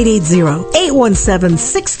 817-633-4880,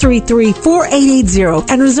 817-633-4880,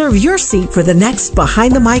 and reserve your seat for the next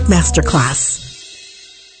Behind the Mic Masterclass.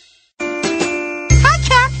 Hi,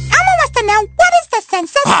 Kat. Elmo wants to know, what is the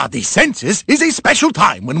census? The census is a special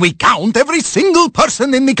time when we count every single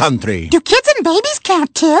person in the country. Do kids and babies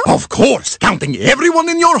count too? Of course, counting everyone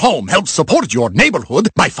in your home helps support your neighborhood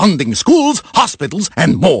by funding schools, hospitals,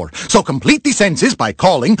 and more. So complete the census by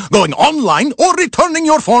calling, going online, or returning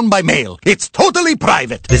your form by mail. It's totally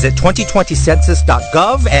private. Visit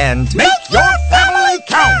 2020census.gov and make your family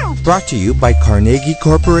count. Brought to you by Carnegie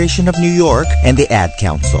Corporation of New York and the Ad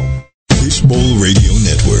Council. Fishbowl Radio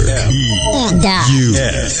Network.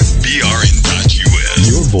 PFBRN.US.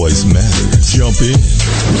 Your voice matters. Jump in.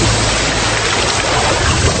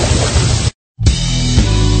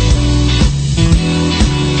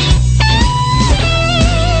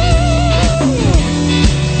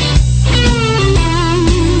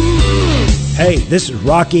 Hey, this is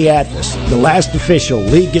Rocky Atlas, the last official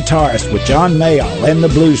lead guitarist with John Mayall and the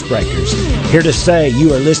Blues Breakers, here to say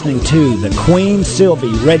you are listening to the Queen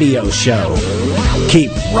Silvy Radio Show.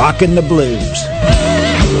 Keep rocking the blues.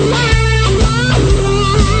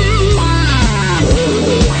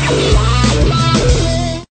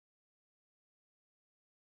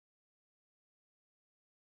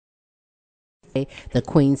 The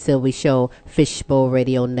Queen Silvy Show, Fishbowl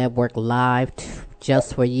Radio Network, live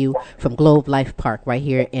just for you from Globe Life Park, right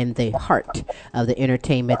here in the heart of the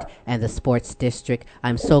entertainment and the sports district.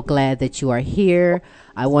 I'm so glad that you are here.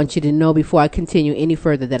 I want you to know before I continue any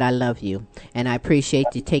further that I love you, and I appreciate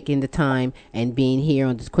you taking the time and being here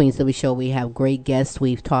on this Queen Silvy Show. We have great guests.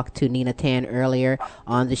 We've talked to Nina Tan earlier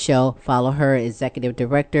on the show. Follow her, Executive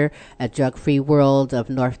Director at Drug Free World of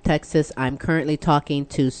North Texas. I'm currently talking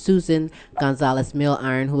to Susan Gonzalez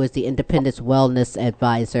Milliron, who is the Independence Wellness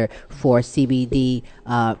Advisor for CBD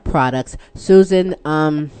products. Susan,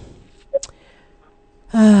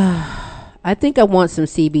 I think I want some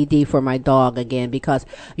CBD for my dog again because,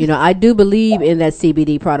 you know, I do believe in that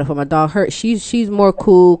CBD product for my dog. She's more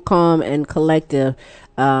cool, calm, and collective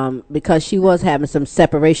because she was having some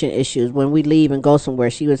separation issues. When we leave and go somewhere,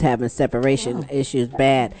 she was having separation issues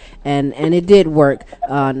bad. And it did work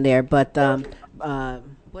on there. But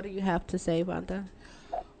what do you have to say about that?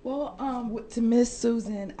 Well, to Miss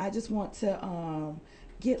Susan, I just want to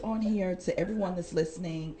get on here to everyone that's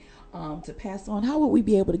listening. To pass on, how would we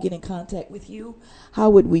be able to get in contact with you? How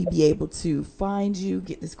would we be able to find you,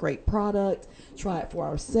 get this great product, try it for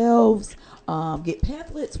ourselves, get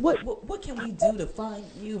pamphlets? What can we do to find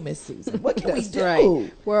you, Miss Susan? What can we do?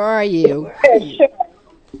 Right. Where are you? Sure.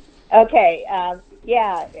 Okay. I'm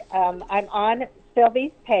on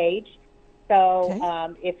Silvy's page.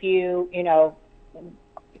 So if you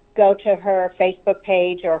go to her Facebook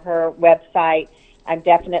page or her website, I'm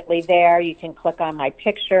definitely there. You can click on my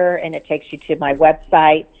picture, and it takes you to my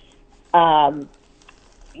website.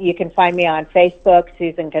 You can find me on Facebook,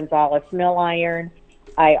 Susan Gonzalez Milliron.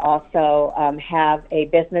 I also have a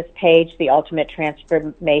business page, The Ultimate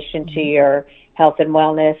Transformation to Your Health and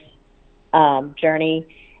Wellness Journey.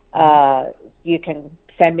 You can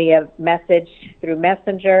send me a message through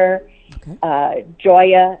Messenger,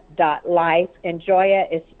 Joya.life, and Joya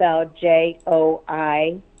is spelled Joiya.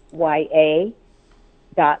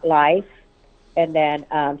 .life, and then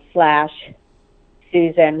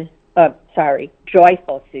 /Susan,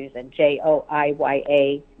 Joyful Susan,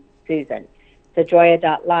 Joiya Susan. So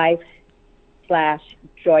Joya.life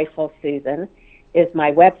 /Joyful Susan is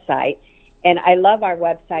my website. And I love our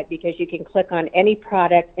website because you can click on any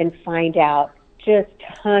product and find out just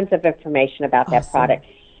tons of information about that product.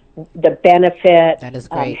 The benefit, that is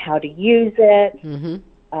great. How to use it,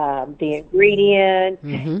 the ingredients.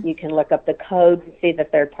 You can look up the code to see the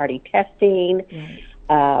third-party testing.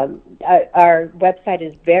 Our website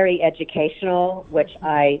is very educational, which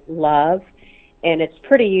I love, and it's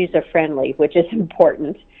pretty user-friendly, which is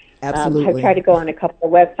important. Absolutely. I've tried to go on a couple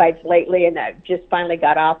of websites lately, and I just finally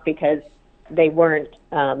got off because they weren't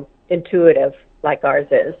intuitive like ours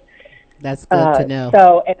is. That's good to know.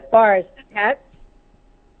 So as far as pets,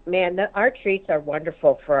 man, our treats are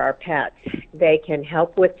wonderful for our pets. They can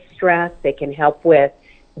help with stress. They can help with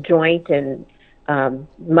joint and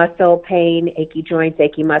muscle pain, achy joints,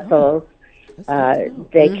 achy muscles.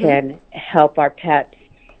 They can help our pets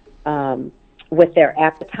with their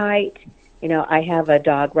appetite. You know, I have a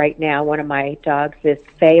dog right now. One of my dogs is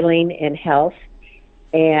failing in health,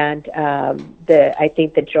 and I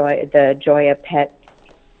think the Joya Pet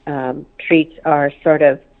treats are sort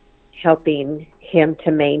of helping him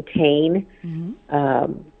to maintain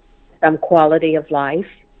some quality of life,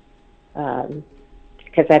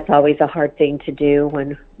 because that's always a hard thing to do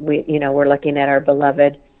when we're looking at our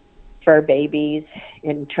beloved fur babies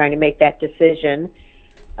and trying to make that decision.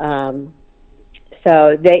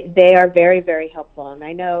 So they are very, very helpful. And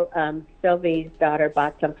I know Sylvie's daughter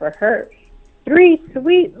bought some for her 3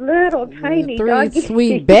 sweet little tiny Three doggies.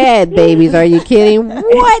 sweet bad babies. Are you kidding?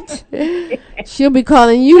 What? She'll be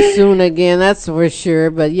calling you soon again, that's for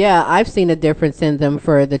sure. But yeah, I've seen a difference in them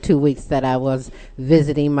for the 2 weeks that I was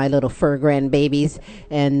visiting my little fur grandbabies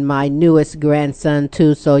and my newest grandson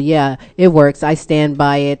too. So yeah, it works. I stand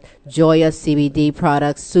by it. Joya CBD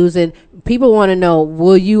products. Susan, people want to know,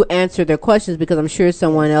 will you answer their questions? Because I'm sure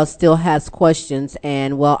someone else still has questions.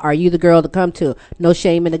 And, well, are you the girl to come to? No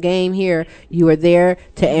shame in the game here. You are there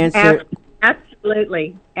to answer.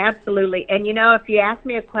 Absolutely. Absolutely. And, if you ask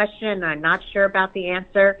me a question and I'm not sure about the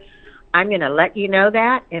answer, I'm going to let you know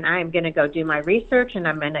that, and I'm going to go do my research, and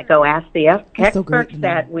I'm going to go ask the experts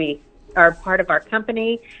that we are part of our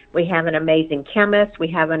company. We have an amazing chemist. We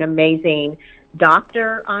have an amazing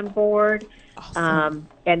doctor on board. Awesome.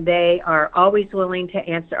 And they are always willing to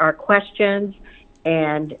answer our questions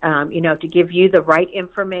and, to give you the right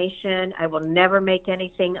information. I will never make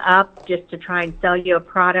anything up just to try and sell you a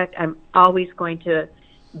product. I'm always going to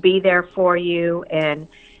be there for you and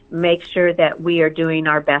make sure that we are doing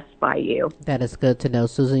our best by you. That is good to know,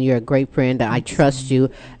 Susan. You're a great friend. I trust you.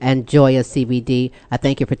 And Joya CBD, I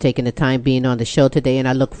thank you for taking the time being on the show today, and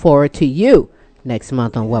I look forward to you next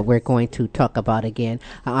month on what we're going to talk about again.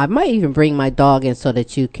 I might even bring my dog in so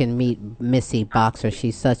that you can meet Missy Boxer.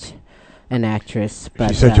 She's such an actress. But,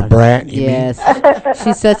 she's such a brat. Yes,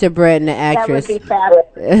 she's such a brat and an actress. That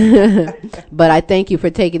would be fabulous. But I thank you for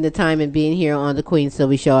taking the time and being here on the Queen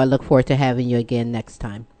Silvy Show. I look forward to having you again next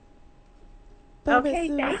time. Okay,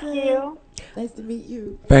 thank you. Nice to meet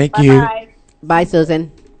you. Thank Bye-bye. you. Bye,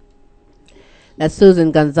 Susan. That's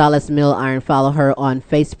Susan Gonzalez Mill Iron. Follow her on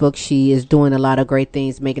Facebook. She is doing a lot of great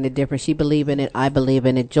things, making a difference. She believes in it. I believe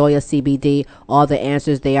in it. Joya CBD, all the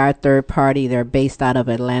answers. They are third party. They're based out of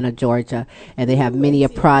Atlanta, Georgia, and they have many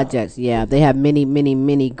projects. Yeah, they have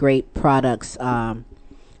many great products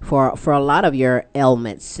for a lot of your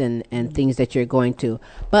ailments and things that you're going to.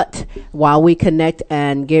 But while we connect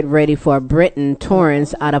and get ready for Britton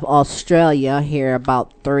Torrance out of Australia here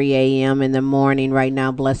about 3 a.m. in the morning right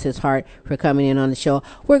now, bless his heart for coming in on the show,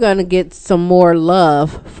 we're going to get some more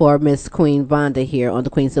love for Miss Queen Vonda here on the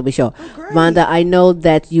Queen Silvy Show. Vonda, I know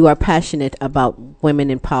that you are passionate about women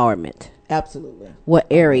empowerment. Absolutely. What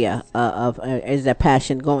area of is that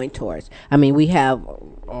passion going towards? I mean, we have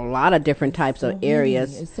a lot of different types of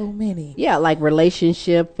areas. It's so many. Yeah, like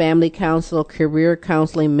relationship, family counsel, career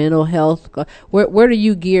counseling, mental health. Where do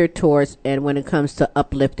you gear towards, and when it comes to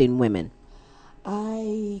uplifting women?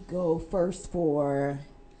 I go first for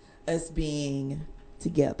us being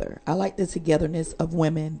together. I like the togetherness of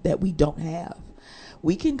women that we don't have.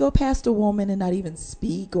 We can go past a woman and not even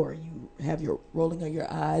speak, or you have your rolling of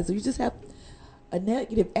your eyes, or you just have a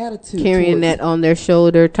negative attitude, carrying that on their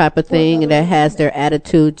shoulder type of thing, and that has their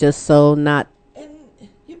attitude just so not. And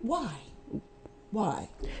why?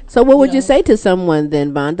 So what would you say to someone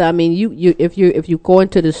then, Vonda? I mean, you if you go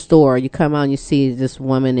into the store, you come out and you see this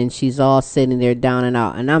woman and she's all sitting there down and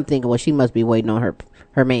out, and I'm thinking, well, she must be waiting on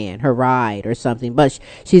her man, her ride or something, but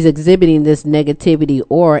she's exhibiting this negativity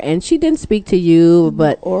aura, and she didn't speak to you,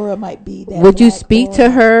 but aura might be that. Would you speak aura.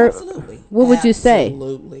 to her? Absolutely. What would you say?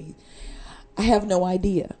 Absolutely. I have no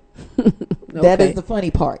idea. Okay. That is the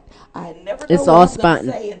funny part. I never know it's what all I'm going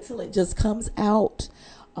to say until it just comes out.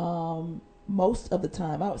 Most of the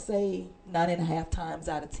time, I would say 9.5 times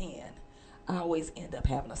out of 10, I always end up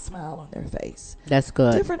having a smile on their face. That's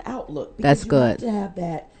good. Different outlook. That's good. You have to have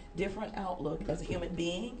that different outlook as a human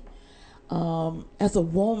being. As a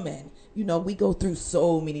woman, we go through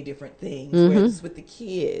so many different things, whether it's with the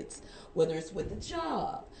kids, whether it's with the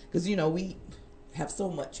job, because, we have so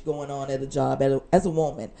much going on at a job as a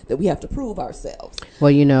woman that we have to prove ourselves.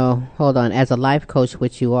 Well, hold on. As a life coach,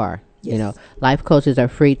 which you are, yes. Life coaches are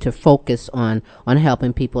free to focus on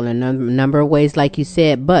helping people in a number of ways, like you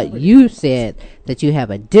said, but you said that you have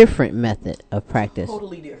a different method of practice.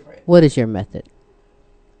 Totally different. What is your method?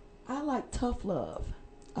 I like tough love.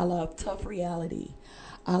 I love tough reality.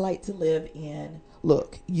 I like to live in,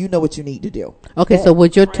 look, you know what you need to do. Okay, so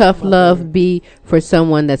would your tough love be for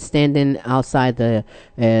someone that's standing outside the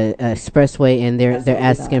expressway and they're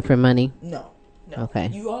asking for money? No. Okay.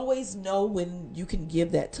 You always know when you can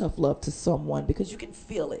give that tough love to someone because you can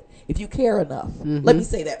feel it if you care enough. Let me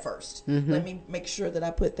say that first. Let me make sure that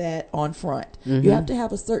I put that on front. You have to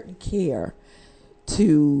have a certain care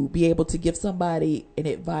to be able to give somebody an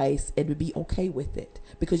advice and to be okay with it,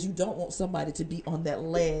 because you don't want somebody to be on that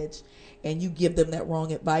ledge and you give them that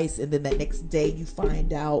wrong advice and then that next day you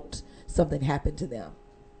find out something happened to them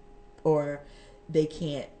or they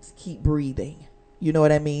can't keep breathing. You know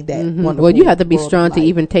what I mean? That wonderful well, you have to be world strong of to life.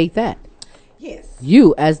 even take that. Yes.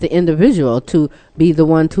 You as the individual to be the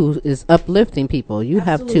one who is uplifting people. You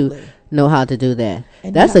Absolutely. have to know how to do that.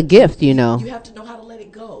 And that's a gift, you know. You have to know how to let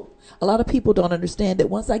it go. A lot of people don't understand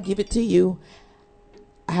that once I give it to you,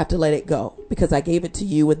 I have to let it go because I gave it to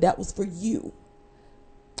you and that was for you.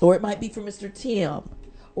 Or it might be for Mr. Tim,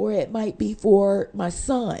 or it might be for my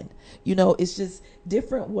son. You know, it's just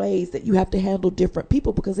different ways that you have to handle different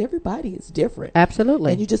people because everybody is different.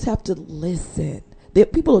 Absolutely. And you just have to listen.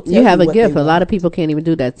 People will tell you have a what gift. they A lot want. of people can't even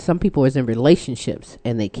do that. Some people is in relationships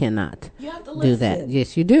and they cannot do that.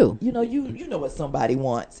 Yes, you do. You know, you know what somebody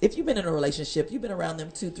wants. If you've been in a relationship, you've been around them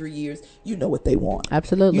 2-3 years, you know what they want.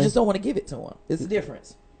 Absolutely. You just don't want to give it to them. It's the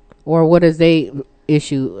difference. Or what is they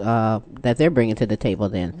issue that they're bringing to the table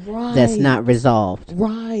then that's not resolved?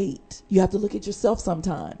 Right. You have to look at yourself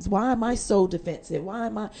sometimes. Why am I so defensive? Where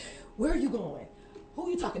are you going? Who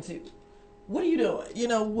are you talking to? What are you doing? You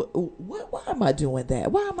know, why am I doing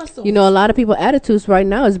that? Why am I so... You know, a lot of people's attitudes right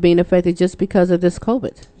now is being affected just because of this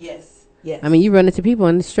COVID. Yes. Yes. I mean, you run into people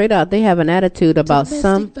and straight out, they have an attitude about Domestic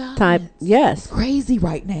some violence. type. Yes. Crazy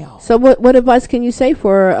right now. So what advice can you say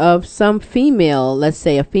for some female, let's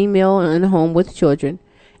say a female in a home with children,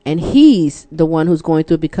 and he's the one who's going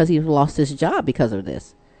through because he's lost his job because of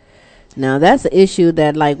this? Now, that's an issue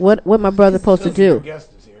that, like, what my brother supposed to do?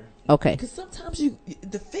 Okay. Because sometimes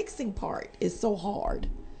the fixing part is so hard.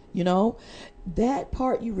 You know, that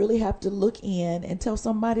part you really have to look in and tell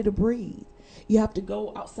somebody to breathe. You have to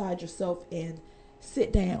go outside yourself and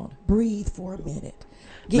sit down, breathe for a minute.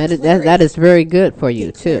 That is very good for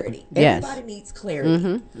you too. Clarity. Yes. Everybody needs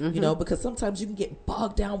clarity. You know, because sometimes you can get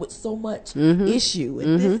bogged down with so much issue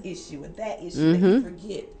and this issue and that issue that you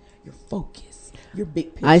forget your focus, your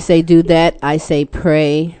big picture. I say do that. I say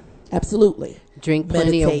pray. Absolutely. Drink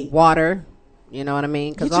plenty of water. You know what I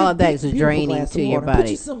mean? Because all of that is draining to your body.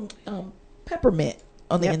 Put you some peppermint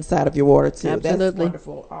on the inside of your water too. Absolutely. That's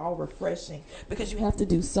wonderful. All refreshing because you have to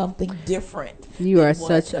do something different. You are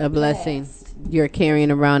such a blessing. You're carrying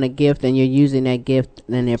around a gift and you're using that gift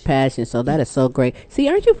and their passion. So that is so great. See,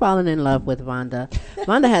 aren't you falling in love with Vonda?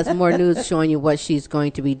 Vonda has more news showing you what she's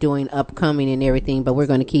going to be doing upcoming and everything, but we're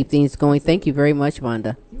going to keep things going. Thank you very much,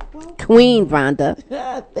 Vonda. Queen Vonda.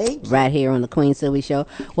 Thank you. Right here on the Queen Silvy Show.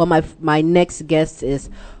 Well, my next guest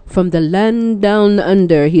is from the land down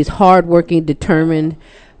under. He's hardworking, determined,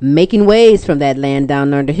 making waves from that land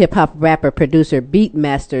down under. Hip-hop rapper, producer, beat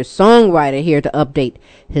master, songwriter, here to update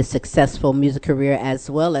his successful music career as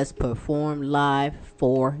well as perform live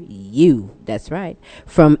for you. That's right.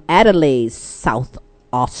 From Adelaide, South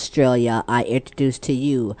Australia, I introduce to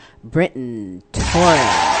you Brenton Torres.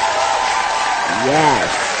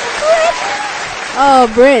 Yes.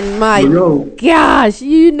 Oh, Brenton, my gosh.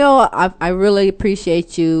 You know, I really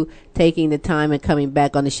appreciate you taking the time and coming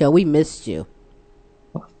back on the show. We missed you.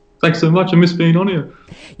 Thanks so much. I miss being on here.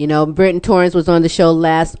 You know, Brenton Torres was on the show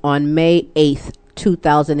last on May 8th,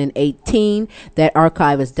 2018. That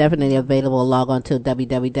archive is definitely available. Log on to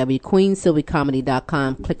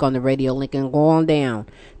www.queensilvycomedy.com. Click on the radio link and go on down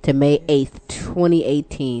to May 8th,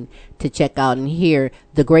 2018 to check out and hear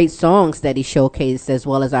the great songs that he showcased as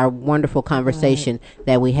well as our wonderful conversation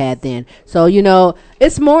that we had then. So, you know,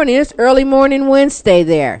 it's early morning Wednesday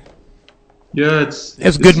there. Yeah,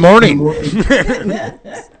 it's good morning.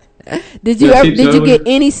 Did you get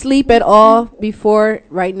any sleep at all before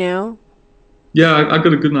right now? Yeah, I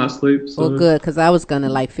got a good night's sleep. So. Well, good, because I was going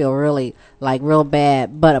to feel really, real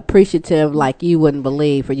bad, but appreciative like you wouldn't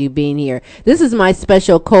believe for you being here. This is my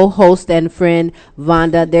special co-host and friend,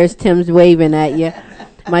 Vonda. There's Tim's waving at you.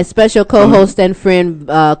 My special co-host and friend,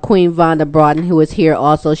 Queen Vonda Broughton, who is here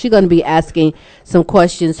also. She's going to be asking some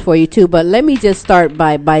questions for you, too. But let me just start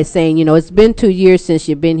by saying, you know, it's been 2 years since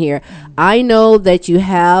you've been here. I know that you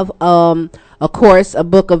have a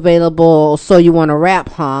book available, So You Want to Rap,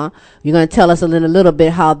 huh? You're going to tell us a little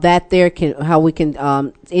bit how we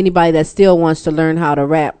can, anybody that still wants to learn how to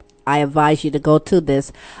rap, I advise you to go to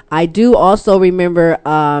this. I do also remember,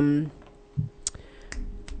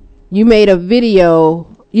 you made a video,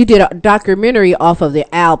 you did a documentary off of the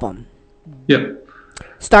album. Yeah.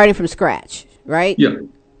 Starting from scratch, right? Yeah.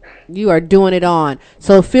 You are doing it on.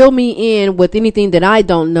 So fill me in with anything that I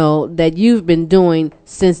don't know that you've been doing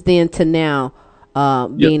since then to now,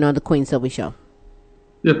 being on the Queen Silvy Show.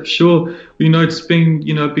 Yeah, for sure. You know, it's been,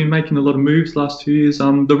 I've been making a lot of moves last 2 years.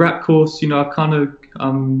 The rap course, I've kind of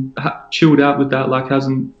chilled out with that. I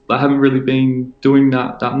haven't really been doing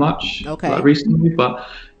that much recently. But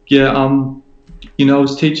yeah, I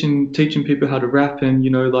was teaching people how to rap and,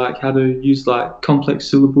 how to use complex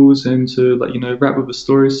syllables and to rap with a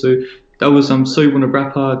story. So that was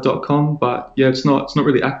soyouwantarapper.com, but yeah, it's not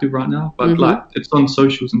really active right now, but it's on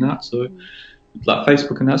socials and that. So like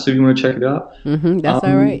Facebook and that. So if you want to check it out, that's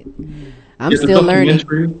all right. I'm still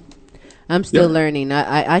learning. I'm still Yeah. learning.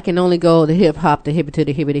 I can only go the hip hop, the hip to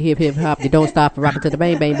the hip to the hip hop. The don't stop and rock it to the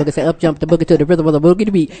bang bang boogie. Say up jump the boogie to the rhythm of the boogie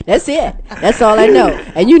to beat. That's it. That's all I know.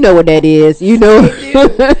 And you know what that is. You know.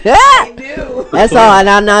 I do. That's all.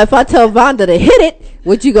 Now if I tell Vonda to hit it,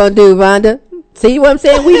 what you gonna do, Vonda? See what I'm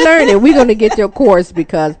saying? We learning. We gonna get your course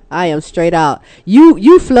because I am straight out.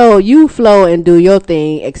 You flow and do your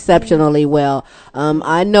thing exceptionally well.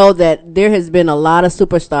 I know that there has been a lot of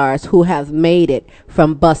superstars who have made it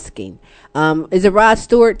from busking. Is it Rod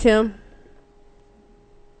Stewart, Tim?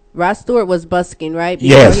 Rod Stewart was busking, right?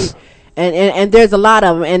 Yes. And there's a lot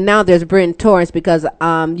of them. And now there's Brent Torrance because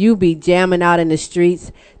you be jamming out in the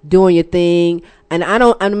streets, doing your thing. And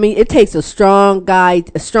I mean, it takes a strong guy,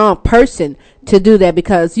 a strong person to do that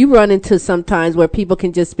because you run into sometimes where people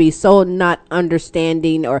can just be so not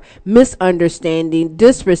understanding or misunderstanding,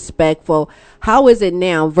 disrespectful. How is it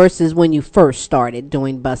now versus when you first started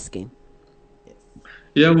doing busking?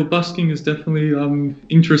 Yeah, well, busking is definitely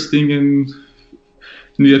interesting and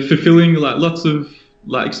fulfilling, like lots of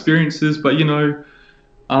like experiences. But you know,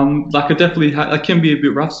 like I definitely I can be a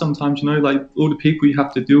bit rough sometimes. You know, like all the people you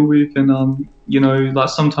have to deal with, and you know, like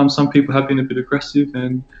sometimes some people have been a bit aggressive,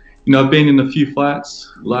 and you know, I've been in a few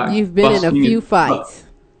fights. Like you've been in a few fights.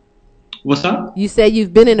 What's that? You said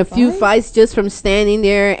you've been in a few fights just from standing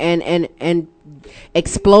there and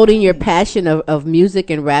exploding your passion of music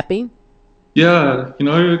and rapping. Yeah, you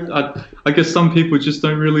know, I guess some people just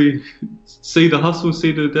don't really see the hustle,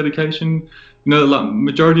 see the dedication. You know, like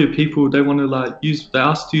majority of people, they want to they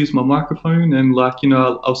ask to use my microphone, and like, you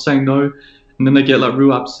know, I'll say no, and then they get like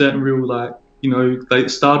real upset and real like, you know, they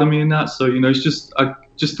startle me in that. So, you know, it's just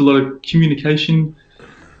a lot of communication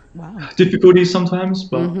difficulties sometimes,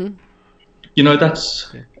 but you know,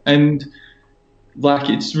 and like,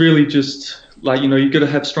 it's really just like, you know, you got to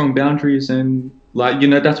have strong boundaries, and like, you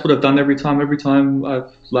know, that's what I've done every time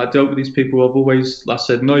I've like dealt with these people. I've always like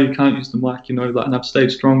said, no, you can't use the mic, you know, like, and I've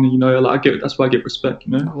stayed strong, you know, like that's why I get respect,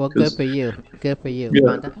 you know. Well, good for you. Good for you.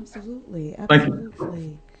 Yeah. Absolutely. Thank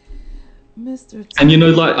you. Mr. And you know,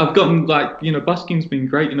 like I've gotten like, you know, busking's been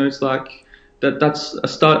great, you know, it's like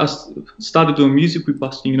I started doing music with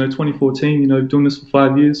busking, you know, 2014, you know, doing this for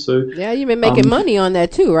 5 years. So yeah, you've been making money on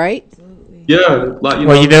that too, right? Yeah, like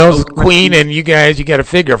you know, Queen and you guys, you got to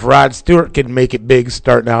figure if Rod Stewart can make it big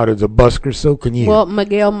starting out as a busker, so can you. Well,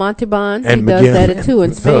 Miguel Montalban, he Miguel, does that too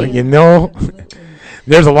in Spain. So, you know,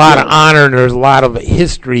 there's a lot of honor and there's a lot of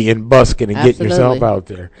history in busking and getting yourself out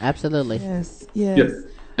there. Absolutely. Yes. Yeah.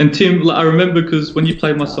 And Tim, like, I remember because when you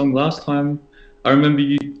played my song last time, I remember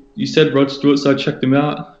you said Rod Stewart, so I checked him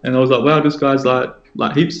out, and I was like, wow, this guy's like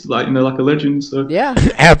heaps, like, you know, like a legend. So yeah,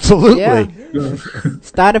 absolutely. Yeah.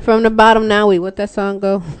 Started from the bottom, now we. What that song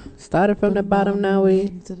go? Started from the bottom, now we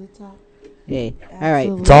to the top. Hey, all right.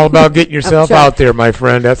 It's all about getting yourself out there, my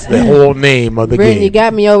friend. That's the whole name of the Brent, game. You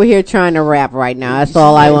got me over here trying to rap right now. That's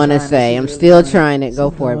all I want to say. I'm still trying it.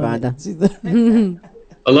 Go for it, Vonda.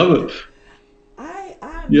 I love it.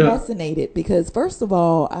 I'm fascinated because, first of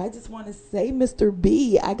all, I just want to say, Mr.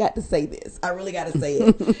 B, I got to say this. I really got to say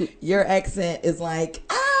it. Your accent is like,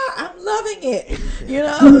 I'm loving it. You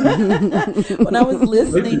know, when I was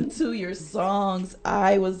listening to your songs,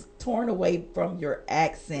 I was torn away from your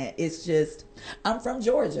accent. It's just, I'm from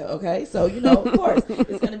Georgia, okay? So, you know, of course,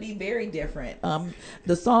 it's going to be very different.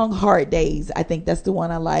 The song Hard Days, I think that's the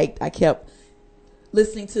one I liked. I kept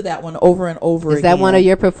listening to that one over and over again. Is that one of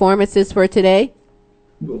your performances for today?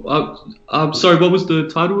 I'm sorry, what was the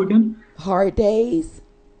title again? Hard Days.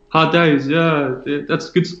 Hard Days, yeah,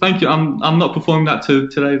 that's good. Thank you. I'm not performing that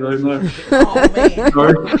today though. No. Oh man,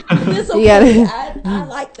 sorry. It's okay. I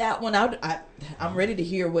like that one. I'm ready to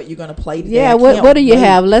hear what you're gonna play today. Yeah, what do you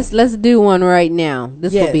have? Let's do one right now.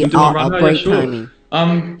 This will be a great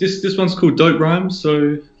timing. This one's called Dope Rhymes.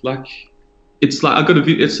 So like, it's like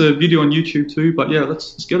it's a video on YouTube too. But yeah,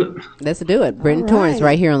 let's get it. Let's do it. Brent Torrance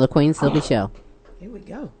right here on the Queen Silvy Show. Here we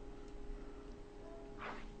go.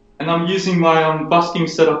 And I'm using my busking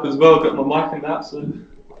setup as well. Got my mic and that. So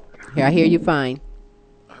here, I hear you fine.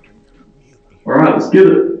 All right, let's get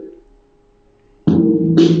it.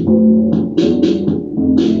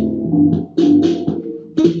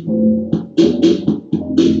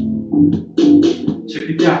 Check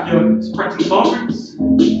it out, yo. It's Prince Conference.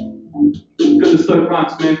 Got the slow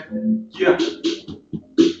rhymes, man. Yeah.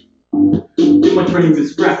 In my dream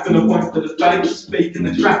is rap and I point to the face. Fake in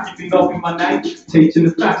the track, you can know me my name. Teaching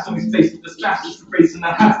the facts on his face with the smash. It's the reason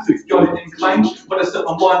I have to got it in claim. But I set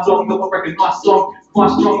my mind on, no, I recognize song. Why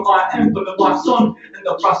strong I am when the life's on, and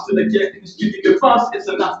the thrust that I get in the studio fast. It's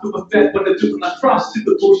enough to affect when I do when I trust. See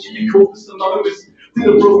the bullshit you call this anonymous. See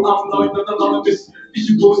the real upload, not anonymous.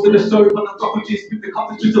 Visuals that I show when I'm dropping this with the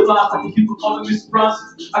comments to the last. I can keep anonymous brass.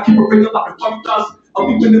 I keep a ringer like a phone does. I'll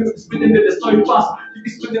be winning with the spinning that it's so fast. You be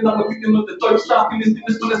spinning like a victim of the dope stuff. In this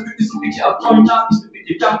business, when I spit this, you think you're grown up. Used to think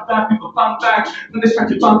you got back, people fun back. When they track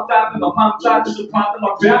you bump that, then my mum died. There's a part that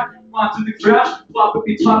I grab. Rhyme to the crowd, fly with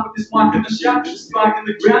me tight with this mic in the shout, the strike in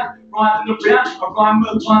the ground, rhyme in the round, I rhyme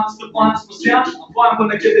with blindness, the blindness for sound, I'm fine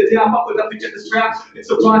when I get it down, but without to get this round, it's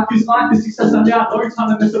a rhyme, cause life is success I'm out, no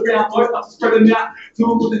time to mess around, no time to spread it out,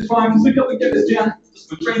 do it with the trying, cause I gotta get this down, just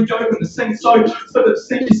my dream go and the sing so that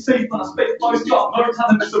sing you see, when I speak close, got no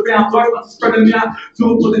time to mess around, no time to spread it out,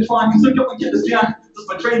 do it with the trying, cause I gotta get this down, just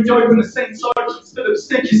my dream go and the sing so that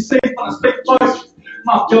sing you see, when I speak close.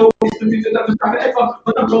 My goal is to be the dumbest rapper ever.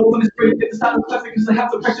 When I roll on this break, get the sound clever because I have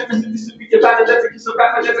the pressure. Missing this to be a bad level because a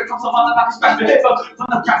rapper never comes on my back, back forever. When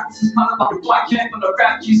I practice, it's kind of like a black hand. When I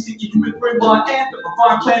rap, you see, you can through my hand. But my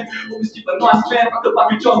rhyme plan, always keep a nice fan. Rock the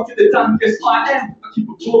Bobby John, get it done, yes, I am. I keep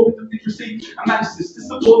a floor with the literacy. I manage this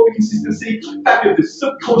support with consistency. Fabulous,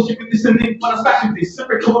 of course, you've been listening. When I smash with this,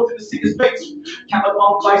 record to the singers' beats. Camera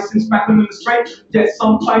long license, rapping in the straight. Yet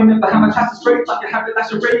some play never have a class straight. Like a habit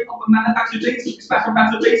that's a rate of a manufactured things. So we smash from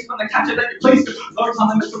back to base when they catch it at your place. No time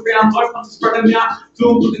to mess around, no time to spread them out.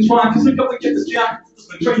 Don't put them trying, cause I gotta get this down. Just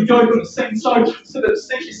my dream go on the same so that the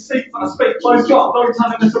sink is safe when I speak close. Got no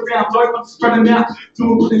time to mess around, no time to spread them out.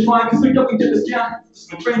 Don't put them trying, cause I gotta get this down.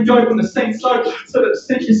 Just my dream go on the same so that the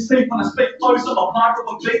sink is safe when I speak close. I'm a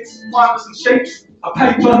microphone beats, fibers and shapes. A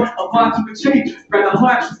paper, a line to achieve, rather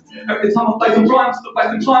height. Every time I play the rhymes, the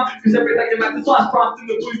back in time, cause every day I'm at the time, primed in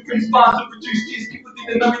the blueprints, bars to produce these. People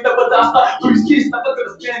didn't know me that was I start lose kids. Now look at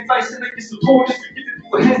the fan base and they get supporters. Giving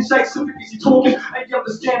people a handshake, so easy talking. And you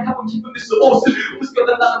understand how I'm keeping this so awesome. Always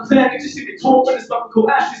got another plan, you just see me talking. It's topical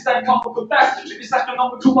acts, this ain't comical facts. If it's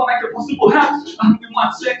astronomical, I make it possible happen. I'm in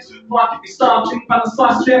my sex, life can be starting, balance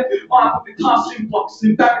side step. I put the class in blocks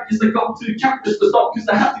and barriers. I got to characters to stop, cause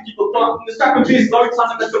I have to keep a thought. And the strap of this. No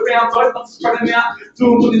time to mess around, don't want to spread them out.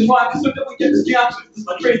 Doing what is right, cause I don't get this down. Just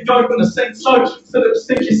my dream go when I sing so that the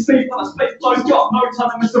sink is safe when I speak close. Got no time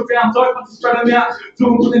to mess around, don't want to spread them out.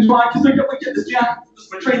 Doing what is right, cause I don't get this down.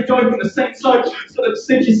 Just my dream go when I sing so that the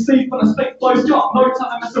sink is safe when I speak close. Got no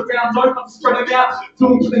time to mess around, don't want to spread them out.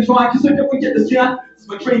 Doing what is right, cause I don't get this down.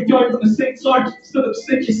 My dream go when I sing so that the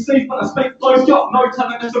sink is safe when I speak close. Got no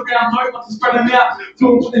time to mess around, no one to spread them out.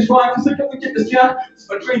 Doing what they try, cause I gotta get this down.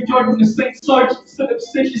 My dream go when I sing so that the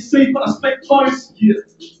sink is safe when I speak close. Yeah.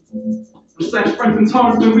 I'm saying friends and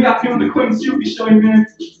times, man, we out here on the Queen Silvy show, man.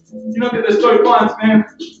 You know that there's dope lines, man.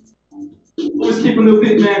 Always keep a little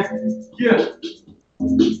bit, man. Yeah.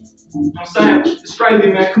 I'm saying,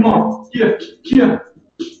 Australia, man, come on. Yeah, yeah.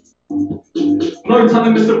 No time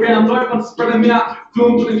to mess around, don't want to spread them out.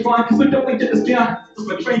 Doing what they try, cause I don't get this down. Just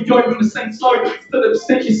my dream go when the same so that the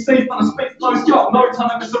sink is safe when I speak close. Got no time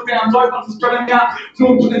to mess around, don't want to spread them out.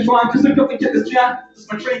 Doing what they try, cause I don't get this down. Just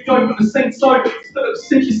my dream go when the same so that the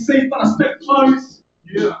sink is safe when I speak close.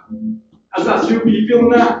 Yeah. How's that, Silvy? You feeling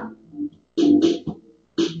that?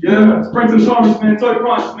 Yeah, Springs and Torrents, man, dope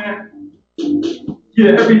rhymes, man.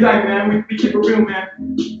 Yeah, every day, man, we keep it real, man.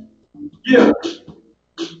 Yeah.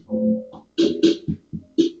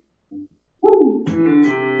 Woo!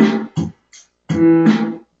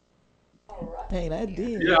 Hey, that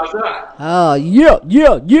did. Yeah, how's that? Oh, yeah.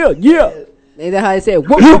 Ain't that how I say it?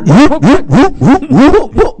 When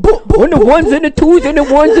the ones and the twos and the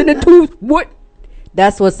ones and the twos, what?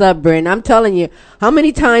 That's what's up, Brent. I'm telling you. How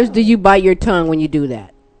many times do you bite your tongue when you do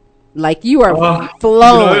that? Like you are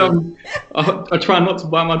flowing. I try not to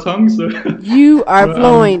bite my tongue, so. You are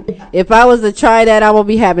flowing. If I was to try that, I will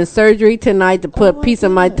be having surgery tonight to put a piece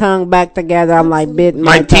of my tongue back together. I'm like bitten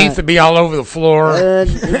my teeth would be all over the floor.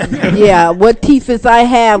 Yeah, what teeth I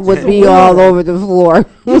have would be all over the floor.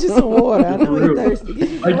 Get you some water. I know you're thirsty.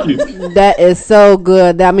 Thank you. That is so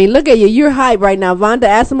good. I mean, look at you. You're hype right now. Vonda,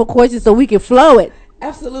 ask him a question so we can flow it.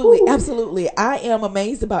 Absolutely. I am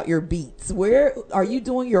amazed about your beats. Where are you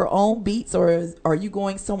doing your own beats, or are you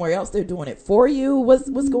going somewhere else? They're doing it for you. What's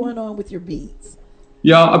going on with your beats?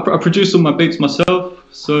 Yeah, I produce all my beats myself.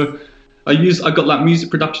 So I got like music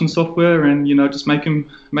production software, and just make them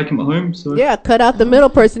at home. So yeah, cut out the middle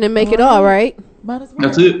person and make it all right. Might as well.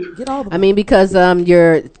 That's it. Get all the. I mean, because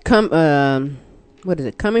you're what is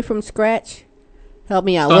it? Coming from scratch. Help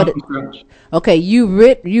me out. Okay, you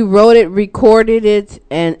wrote it, recorded it,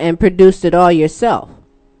 and produced it all yourself.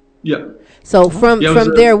 Yeah. So from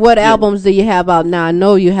there, what albums do you have out now? I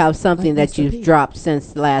know you have something that you've dropped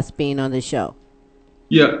since last being on the show.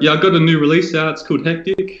 Yeah, I got a new release out. It's called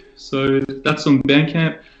Hectic. So that's on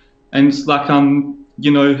Bandcamp, and it's like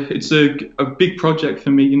it's a big project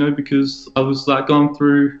for me, because I was like going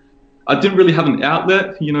through. I didn't really have an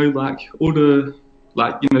outlet, like all the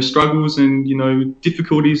struggles and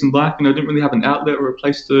difficulties in life, and I didn't really have an outlet or a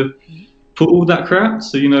place to put all that crap.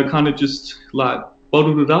 So kind of just like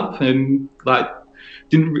bottled it up and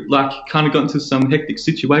didn't kind of got into some hectic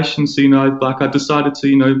situations. So I decided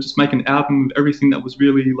to just make an album of everything that was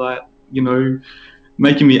really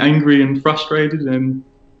making me angry and frustrated, and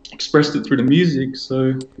expressed it through the music.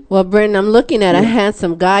 So well, Brendan, I'm looking at a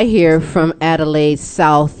handsome guy here from Adelaide,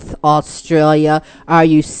 South Australia. Are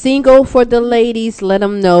you single, for the ladies? Let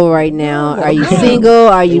them know right now. Are you single?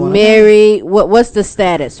 Are you married? What's the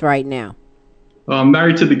status right now? I'm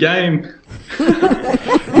married to the game.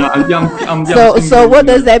 I'm so what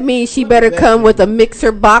does that mean? She better come with a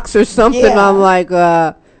mixer box or something. Yeah. I'm like,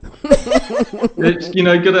 gotta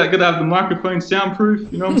have the microphone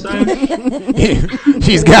soundproof. You know what I'm saying?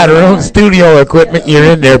 She's got her own studio equipment. You're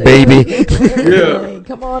in there, baby. Yeah.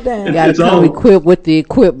 Come on down. You gotta come equipped with the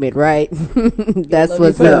equipment, right? That's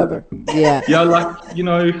what's up. Yeah. Yeah,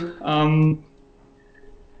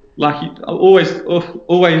 always,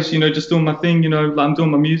 just doing my thing. I'm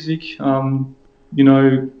doing my music. I'm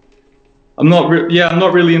not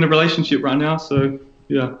really in a relationship right now. So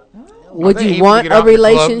yeah. Would you want a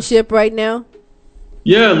relationship right now?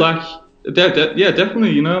 Yeah,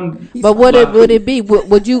 definitely. But would it be?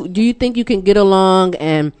 Do you think you can get along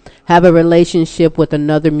and have a relationship with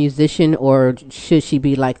another musician, or should she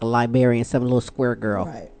be like a librarian, some little square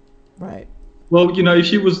girl? Right. Well, if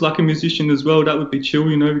she was like a musician as well, that would be chill,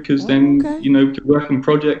 because then we could work on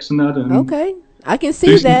projects and that. And okay. I can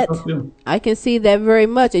see that. Stuff, yeah. I can see that very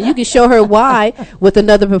much. And you can show her why with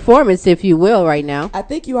another performance, if you will, right now. I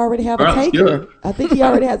think you already have a taker. I think he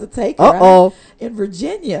already has a taker. Uh-oh. In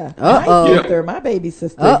Virginia. Uh-oh. My sister, my baby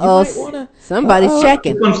sister. Uh-oh. You might wanna, somebody's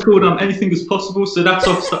checking. This one's called Anything Is Possible, so that's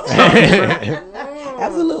off stuff.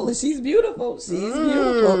 Absolutely. She's beautiful. She's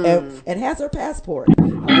beautiful. And has her passport.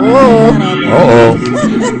 Whoa. Uh-oh.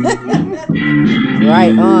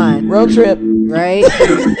 Right on. Road trip. Right.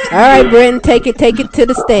 All right, Brenton, take it to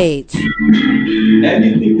the stage.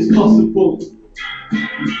 Anything is possible.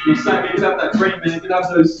 You're saying you can have that dream, man. You can have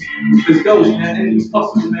those goals, man. Anything's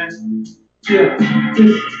possible, man. Yeah.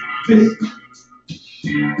 This.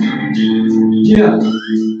 Yeah.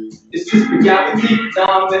 It's just reality.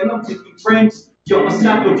 Nah, man, I'm thinking dreams. Got my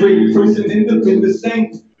salary, cruising in the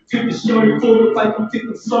same. Feeling so full, like I'm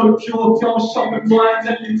feeling so pure. Going shopping blind,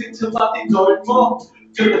 everything till I need no more.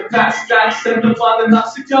 To the fat stacks and the violent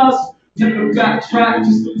cigars. Never backtrack,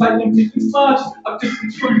 just to play them picking large. I've just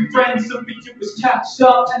some true friends, and we do is catch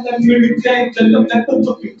up and then move games, and I'm never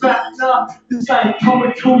looking back now. This ain't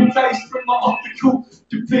comical days from my optical.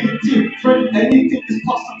 To be different, anything is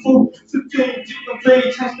possible. To think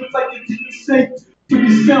differently, change the way you didn't see. To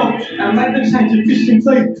yourself, and make the change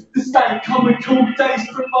efficiently. This ain't comical days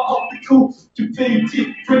from my optical. To be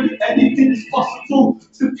different, anything is possible.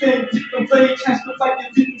 To think differently, change the way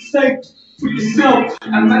you didn't see. For yourself,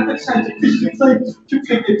 and make the change efficiently. To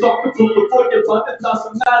think it's optical before you run, it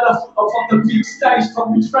doesn't matter. Up on the big stage,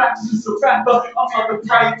 from the tracks as a rapper. I'm not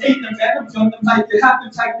afraid either, man. I'm gonna make it happen,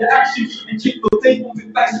 take the action, and keep believing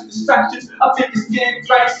with basic distractions. I think it's getting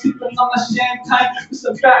great, sipping on my champagne with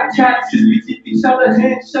some bad cats as we give each other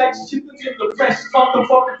handshakes, chipping in the restaurant, the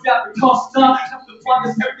worry about the cost. Have to find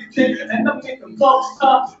us everything, and I'm making most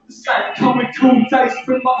stuff. The same comical days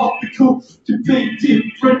from my optical. To be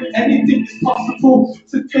different, anything is possible.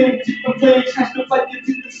 To think differently, change the way you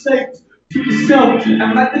didn't say. To yourself,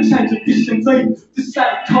 and make the change efficiently. The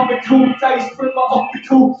same comical days from my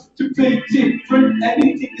optical. To be different,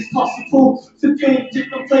 anything is possible. To think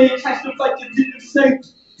differently, change the way you didn't say.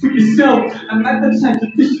 To yourself, and make the change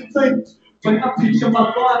efficiently. When I picture my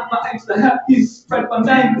life, my aim's to have this. Spread my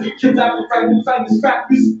name, collaborate with famous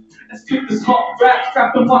rappers. And skip this hot rap,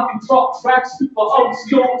 grab the mic and drop tracks. Super old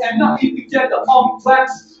school, and I keep together on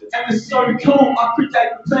wax. And it's so cool, I create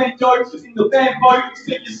the plan, yo. In the band mode,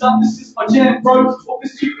 speakers up, this is my jam, bro. All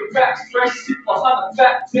this super rap stress, sit behind a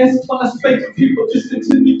fat desk. When I speak to people, listen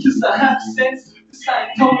to me, cause I have sense. This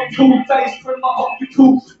ain't comical days from my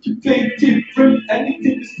optical. To be different,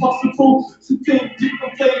 anything is possible. To think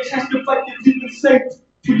differently, change the way you didn't say.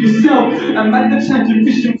 To yourself, and make the change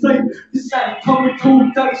efficiently. This ain't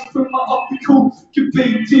comical days from my optical. To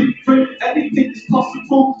be different, anything is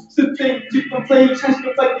possible. To think differently, change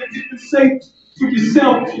the way you didn't say. To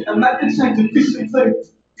yourself, and make the change efficiently.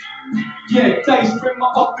 Yeah, days bring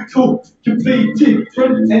my optical, complete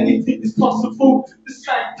different, anything is possible. The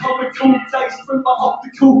same comical, days bring my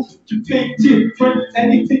optical, complete different,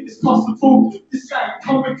 anything is possible. The same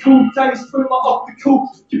comical, days bring my optical,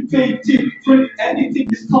 complete different, anything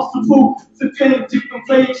is possible. So think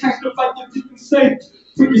differently, change the way you can say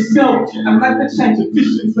for yourself, and make the change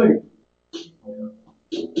efficiently.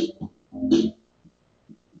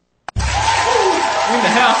 In the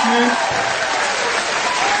house, man.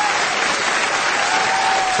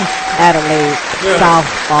 Adelaide, South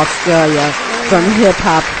Australia, from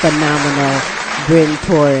hip-hop phenomenal Britton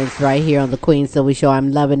Torrance right here on the Queen Silvy Show.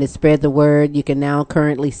 I'm loving it. Spread the word. You can now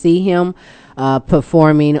currently see him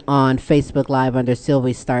performing on Facebook Live under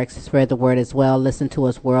Silvy Starks. Spread the word as well. Listen to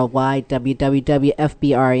us worldwide, www.fbrn.us.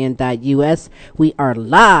 We are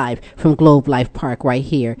live from Globe Life Park right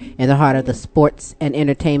here in the heart of the sports and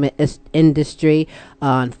entertainment industry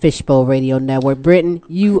on Fishbowl Radio Network. Britton,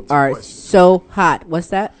 you are so hot. What's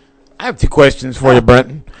that? I have two questions for you,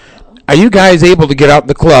 Brenton. Are you guys able to get out in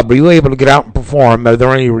the club? Are you able to get out and perform? Are there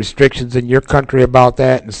any restrictions in your country about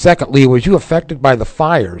that? And secondly, was you affected by the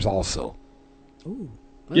fires also?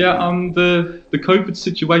 Yeah, the COVID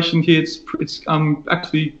situation here, it's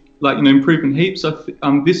actually like improving heaps.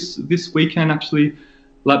 This weekend actually,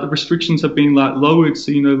 like the restrictions have been like lowered,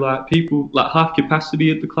 so like people like half capacity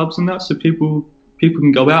at the clubs and that, so people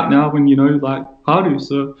can go out now and like party.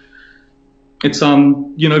 So it's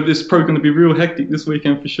it's probably going to be real hectic this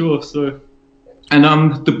weekend for sure. So, and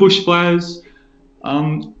the bushfires,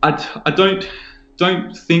 I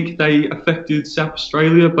don't think they affected South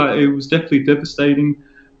Australia, but it was definitely devastating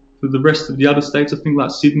for the rest of the other states. I think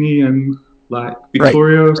like Sydney and like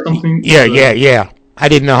Victoria or something. Yeah. I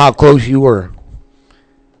didn't know how close you were.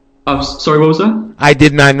 Sorry, what was that? I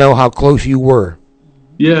did not know how close you were.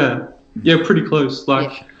 Yeah, pretty close.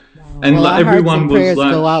 Like. And well, like everyone was prayers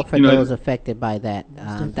like, go out for those affected by that.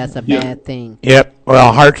 That's a bad thing. Yep.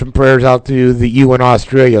 Well, hearts and prayers out to you in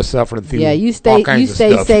Australia suffering through. Yeah, you stay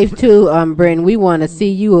safe too, Brenton. We want to see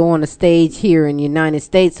you on a stage here in the United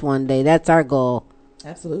States one day. That's our goal.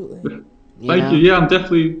 Absolutely. Thank you. Yeah, I'm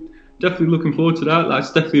definitely looking forward to that. Like,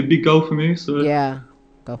 it's definitely a big goal for me. So yeah,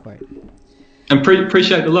 go for it. And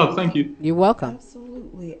appreciate the love. Thank you. You're welcome.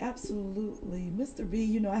 Absolutely. Mr.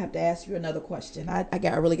 B, I have to ask you another question. I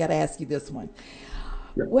really got to ask you this one.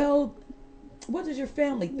 Yeah. Well, what does your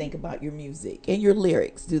family think about your music and your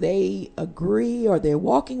lyrics? Do they agree? Are they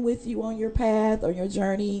walking with you on your path or your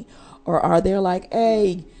journey? Or are they like,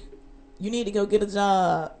 hey, you need to go get a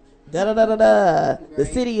job? The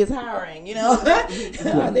city is hiring,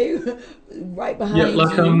 Are they right behind you?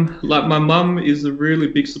 Like my mum is a really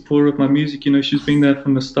big supporter of my music. She's been there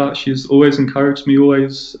from the start. She's always encouraged me,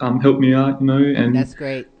 always helped me out. And that's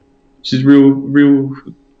great. She's real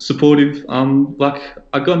supportive. Like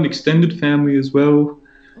I got an extended family as well,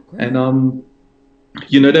 and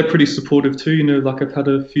they're pretty supportive too. Like I've had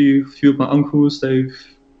a few of my uncles. They've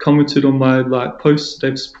commented on my posts.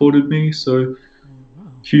 They've supported me. So.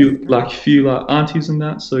 Few aunties and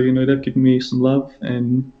that, so they've given me some love,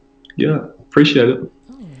 and appreciate it.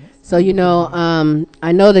 So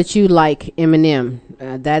I know that you like Eminem.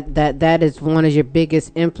 That is one of your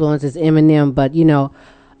biggest influences, Eminem. But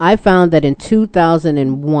I found that in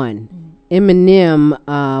 2001,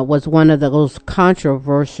 Eminem was one of those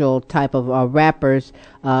controversial type of rappers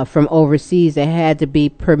from overseas that had to be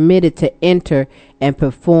permitted to enter and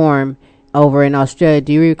perform over in Australia.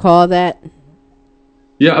 Do you recall that?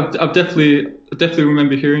 Yeah, I've definitely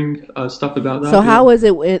remember hearing stuff about that. So how is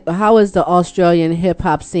it? How is the Australian hip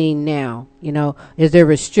hop scene now? Is there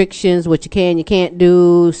restrictions? What you can't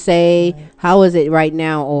do? Say, how is it right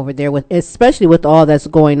now over there? Especially with all that's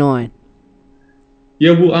going on.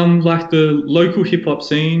 Yeah, well, like the local hip hop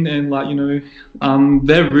scene, and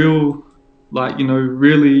they're real,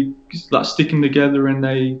 really sticking together, and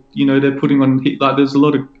they're putting on there's a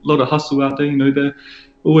lot of hustle out there. They're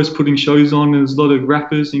always putting shows on. There's a lot of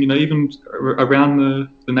rappers, and even around the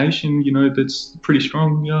nation, that's pretty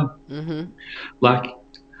strong. Yeah, like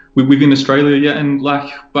within Australia, yeah, and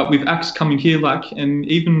but with acts coming here, and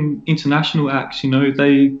even international acts,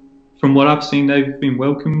 they, from what I've seen, they've been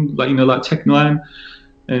welcomed. Like Tech Nine,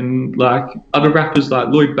 and other rappers like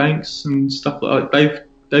Lloyd Banks and stuff like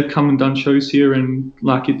they've come and done shows here, and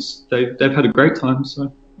they've had a great time.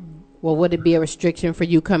 So. Well, would it be a restriction for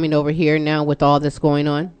you coming over here now with all this going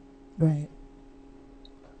on? Right.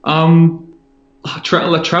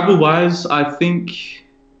 Travel wise, I think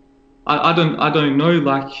I don't know.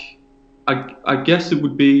 I guess it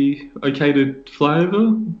would be okay to fly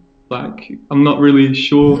over, like I'm not really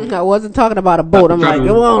sure. I wasn't talking about a boat. I'm like,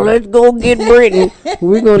 come on, let's go get Britain.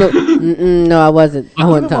 We're gonna. No, I wasn't. I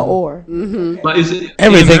wasn't talking. Like, is it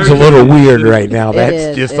Everything's a little weird right now. That's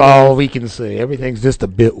is, just all we can say. Everything's just a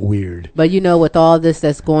bit weird. But with all this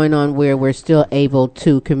that's going on, we're still able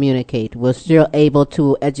to communicate. We're still able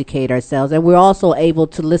to educate ourselves, and we're also able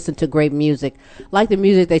to listen to great music, like the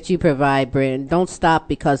music that you provide, Britain. Don't stop,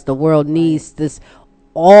 because the world needs this.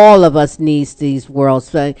 All of us needs these worlds.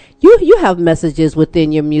 So you have messages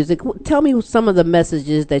within your music. Tell me some of the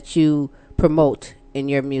messages that you promote in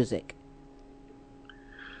your music.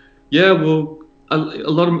 Yeah, well, a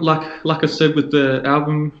lot of like I said with the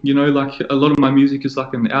album, like a lot of my music is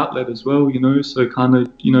like an outlet as well, so kind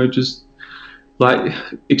of just like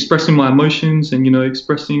expressing my emotions and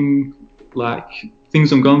expressing like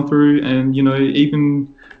things I'm going through, and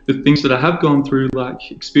even the things that I have gone through,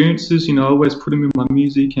 like experiences, I always put them in my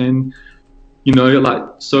music, and like,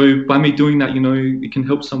 so by me doing that, it can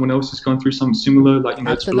help someone else who's going through something similar, like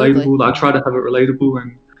it's relatable. Like, I try to have it relatable,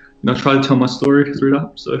 and I try to tell my story through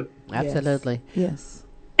that. So absolutely. Yes.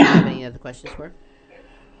 Do you have any other questions for him?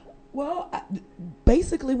 Well,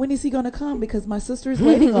 basically, when is he going to come? Because my sister is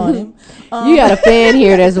waiting on him. You got a fan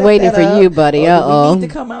here that's waiting for you, buddy. We need to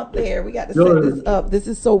come out there. We got to set this up. This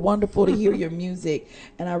is so wonderful to hear your music,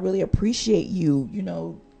 and I really appreciate you,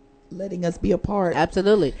 letting us be a part.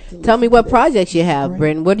 Absolutely. Tell me what projects you have,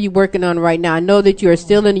 Brenton. What are you working on right now? I know that you are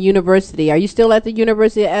still in the university. Are you still at the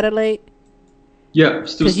University of Adelaide? Yeah,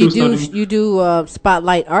 still studying. You do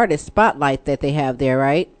Spotlight Artist Spotlight that they have there,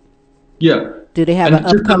 right? Yeah. Do they have an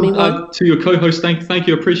upcoming one? To your co-host, thank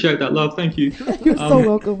you. Appreciate that, love. Thank you. You're so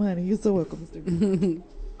welcome, honey. You're so welcome,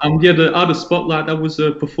 Mr. The Artist Spotlight, that was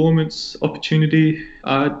a performance opportunity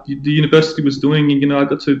the university was doing, and I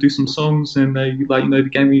got to do some songs, and they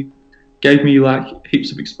gave me like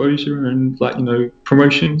heaps of exposure and like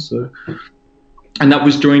promotion. So, and that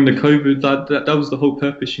was during the COVID. That was the whole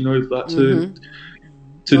purpose, like to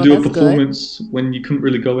do a performance when you couldn't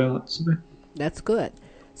really go out. So. That's good.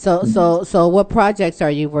 So what projects are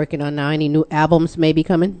you working on now? Any new albums maybe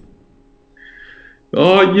coming?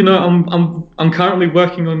 Oh, I'm currently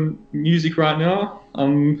working on music right now.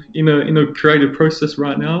 I'm in a creative process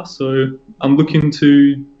right now, so I'm looking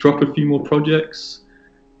to drop a few more projects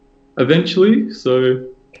eventually. So,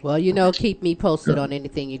 well, keep me posted on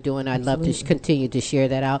anything you're doing. I'd love to continue to share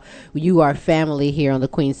that out. You are family here on the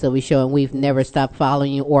Queen Silvy Show, and we've never stopped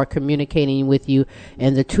following you or communicating with you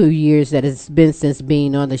in the 2 years that it's been since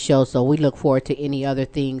being on the show. So we look forward to any other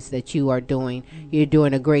things that you are doing. You're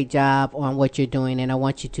doing a great job on what you're doing, and I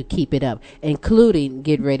want you to keep it up, including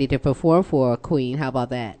get ready to perform for a Queen. How about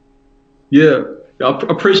that? Yeah. I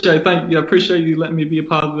appreciate you letting me be a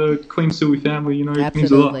part of the Queen Silvy family. It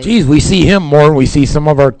means a lot. Geez, we see him more than we see some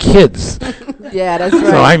of our kids. Yeah, that's right.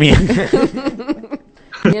 So, I mean...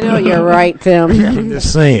 you're right, Tim. I'm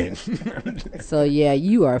just saying. So, yeah,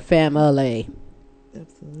 you are family.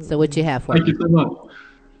 Absolutely. So what you have for me? Thank you so much.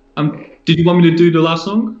 Did you want me to do the last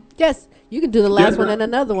song? Yes. You can do the last one and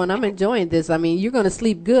another one. I'm enjoying this. I mean, you're going to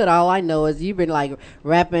sleep good. All I know is you've been like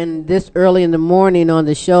rapping this early in the morning on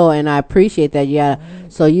the show, and I appreciate that. Yeah,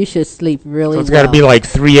 so you should sleep really well. So it's got to be like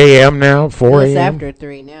 3 a.m. now, 4 a.m.? It's after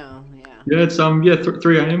 3 now, yeah. Yeah, it's 3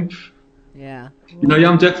 a.m. Yeah.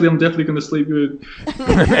 I'm definitely going to sleep good.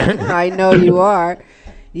 I know you are.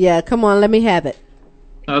 Yeah, come on, let me have it.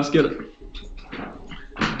 Let's get it.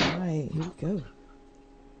 All right, here we go.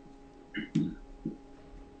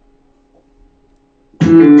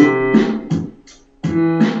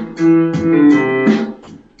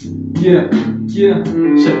 Yeah,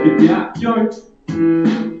 check it out, yo.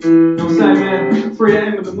 You know what I'm saying, man? 3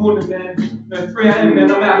 a.m. in the morning, man. 3 a.m.,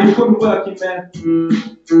 man. I'm out here putting work in, man.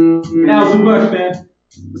 Hours of work, man.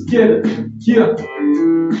 Let's get it. Yeah.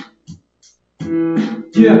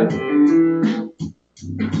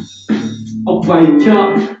 I'll wake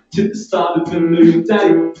up to the start of a new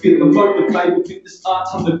day. Feel motivated with this art,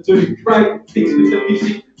 time to do great things with the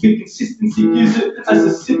music. With consistency, use it as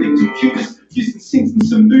a civic computers, using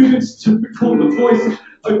systems and movements to record the voice.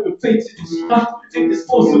 Over beats and stuff, and there's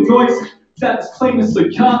also noise. That's clean as so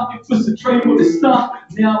can't. It was a dream or a start.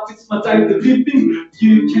 Now it's my daily living.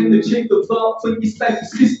 You can achieve the lot when you stay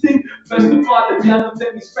persisting. First to write it down and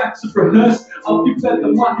then these facts are rehearsed. I'll be better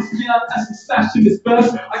than what is down as this fashion is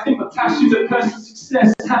burst. I think my passionate person's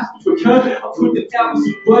success has to occur. I put in hours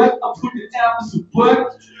of work.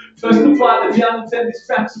 First to write it down and then these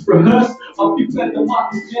facts are rehearsed. I'll be better than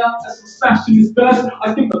what is down as this fashion is burst.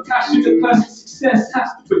 I think my passionate person's success success has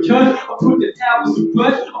to occur. I put in hours of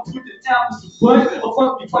work, I put in hours of work. I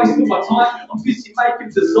won't be wasting my time. I'm busy making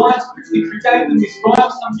designs, quickly creating these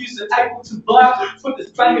rhymes. I'm using able to vibe for this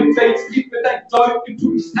banging beats. If it ain't dope, you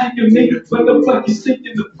put this tank in me. When the fuck you sink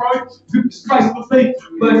in the pro, goodness grace for me.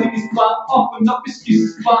 Burning his butt off and up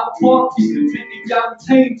excuses, but what is the big young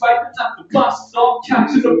team waiting at the bus stop,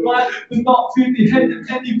 catching a ride, but not really heading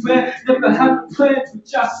anywhere. Never had a plan, but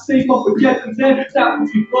just see what we're getting there. That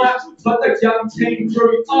would be right, but the young team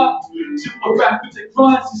grew up to a rap with the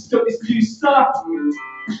grinds. He's got his new stuff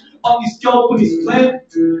on his goal, on his plan,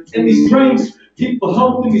 and his dreams. Keep a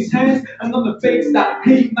hold in his hands, and on the beats that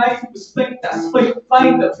he made was speak that sweet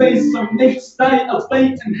flame that beats so neat, stay a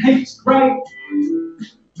beat and heat's great.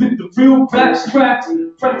 With the real rap scraps,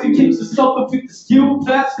 practice keeps us solid with the skill,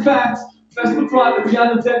 that's facts. That's the pride of the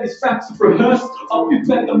other than his facts are rehearsed. I'll be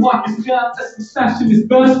bet the mic is down, that's the smash in his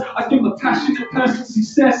burst. I give a passionate person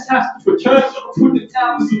success has to occur. I put in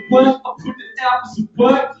hours of work, I put in hours of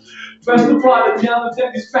work. First the pride of the other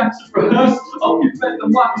than his facts are rehearsed. I'll be bet the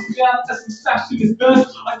mic is down, that's the smash in his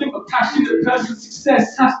burst. I give a passionate person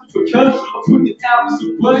success has to occur. I put in hours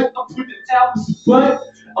of work, I put in hours of work.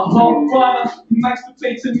 A hard writer who makes the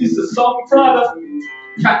beats and is a songwriter.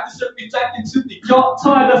 Practice every day until they got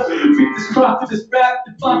tighter. With this craft of this rap,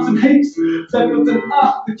 advance and heaps. Level them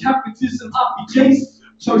up, the characters and RPGs.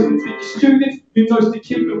 Chose to be a student who knows to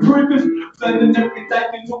keep improving. Learning every day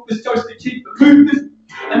and always goes to keep it moving.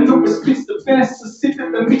 And always spits the best, so sit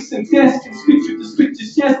at the mixing desk and spit through the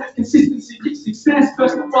scriptures, yes. Consistency keeps success.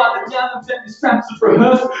 First the write it down and then his facts are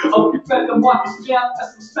rehearsed. I'll prepare the mic is down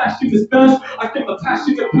as some smash in his burst. I give a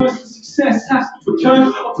passionate person success has to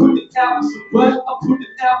occur. I put it hours of work, I put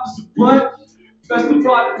it hours of work. First the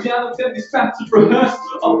write it down and then his facts are rehearsed.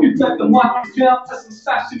 I'll prepare the mic is down as some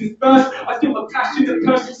smash in his burst. I give a passionate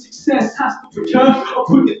person success has to occur. I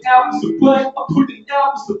put it hours of work, I put it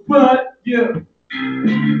hours of work, yeah.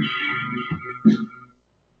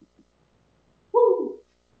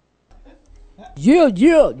 Yeah,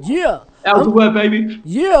 yeah, yeah. Out the word, baby.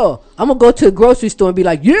 Yeah. I'm gonna go to the grocery store and be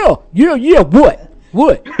like, yeah, yeah, yeah, what?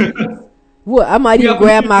 What? What? I might even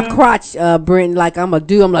grab my crotch, Brenton, like I'm gonna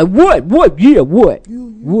do. I'm like, what? Yeah, what?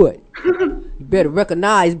 What? You better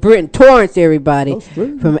recognize Brenton Torrance, everybody,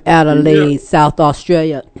 from Adelaide, South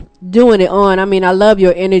Australia. Doing it on. I mean, I love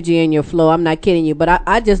your energy and your flow. I'm not kidding you, but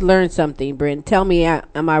I just learned something, Brenton. Tell me,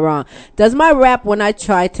 am I wrong? Does my rap, when I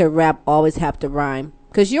try to rap, always have to rhyme?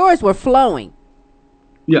 Because yours were flowing.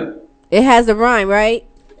 Yeah. It has a rhyme, right?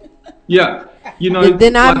 Yeah. You know.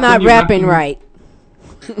 Then I'm not rapping right.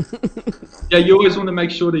 Yeah, you always want to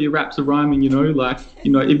make sure that your raps are rhyming. You know, like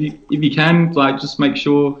if you can, like just make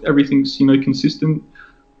sure everything's consistent.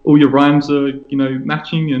 All your rhymes are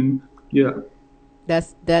matching, and yeah.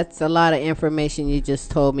 That's a lot of information you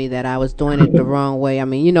just told me that I was doing it the wrong way. I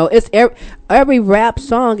mean, it's every rap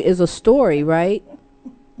song is a story, right?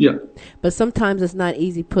 Yeah. But sometimes it's not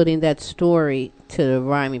easy putting that story to the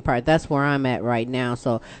rhyming part. That's where I'm at right now.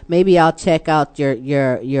 So maybe I'll check out your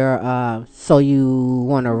so you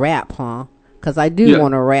want to rap, huh? Because I do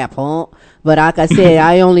want to rap, huh? But like I said,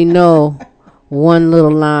 I only know one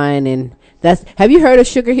little line, and have you heard of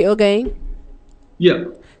Sugar Hill Gang? Yeah.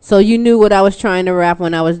 So you knew what I was trying to rap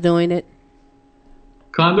when I was doing it?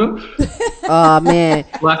 Kind of. Oh, man.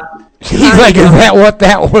 He's like, is that what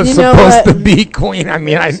that was supposed to be, Queen? I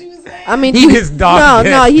mean, he just dogged it.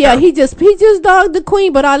 No, yeah, he just dogged the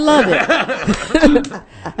Queen, but I love it.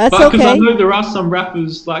 That's okay. Because I know there are some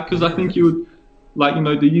rappers, because I think you would,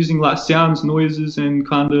 they're using, sounds, noises, and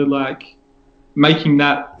kind of, making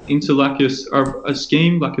that into, a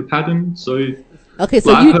scheme, a pattern, so... Okay,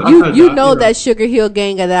 so you know that Sugar Hill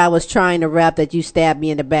Gang that I was trying to rap that you stabbed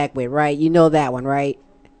me in the back with, right? You know that one, right?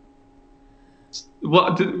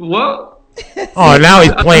 What? Oh, now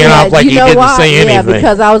he's playing off like he didn't say anything. Yeah,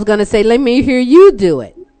 because I was going to say, let me hear you do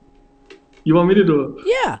it. You want me to do it?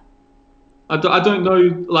 Yeah. I don't know,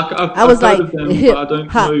 I was heard like, of them, hip, but I don't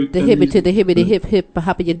hop, know the hippie to the hippie, the hip, hip,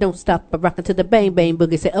 hop, you don't stop, rockin' to the bang, bang,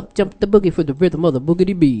 boogie, say up, jump the boogie for the rhythm of the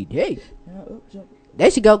boogity bead. Hey. There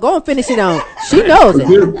she go. Go and finish it on. She knows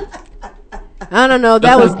it. I don't know.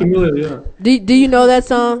 That was familiar. Yeah. Do you know that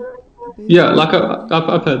song? Yeah,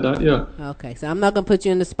 I've heard that. Yeah. Okay, so I'm not gonna put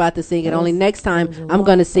you in the spot to sing it. Only next time I'm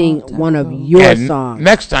gonna sing one of your songs.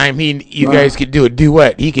 Next time you guys could do a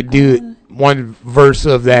duet. He could do one verse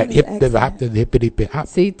of that hippity hop.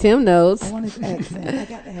 See, Tim knows. I want his accent. I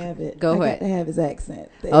got to have it. Go ahead. I got to have his accent.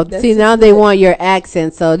 See, now they want your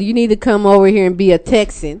accent, so you need to come over here and be a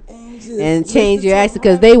Texan and change your accent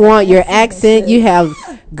because they want your accent. You have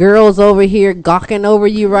girls over here gawking over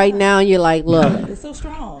you right now. And you're like, look. It's so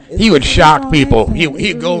strong. He would shock people.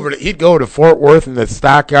 He'd go to Fort Worth in the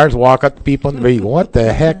stockyards, walk up to people and be, what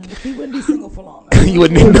the heck? He wouldn't be single for long. He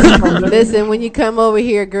wouldn't. Listen, when you come over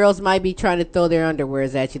here, girls might be trying to throw their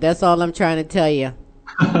underwears at you. That's all I'm trying to tell you.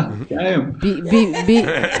 Damn.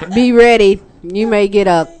 Be ready. You may get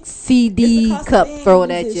a CD cup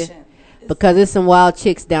thrown at you because there's some wild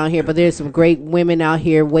chicks down here, but there's some great women out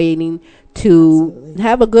here waiting to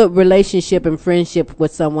have a good relationship and friendship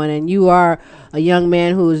with someone. And you are a young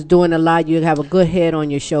man who is doing a lot. You have a good head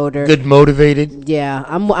on your shoulder. Good motivated. Yeah,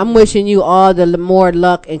 I'm wishing you all the more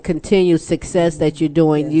luck and continued success that you're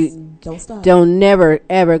doing. Yes. You don't stop. Don't never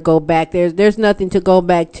ever go back. There's nothing to go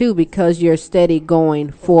back to because you're steady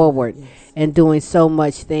going forward. Yes. And doing so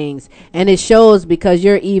much things. And it shows because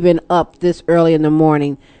you're even up this early in the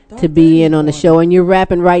morning to be in on the show. And you're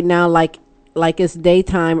rapping right now like it's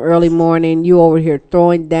daytime, early morning. You over here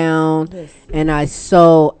throwing down. Yes. And I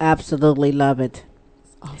so absolutely love it.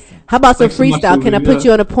 Awesome. How about some freestyle? Can I put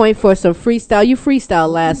you on a point for some freestyle? You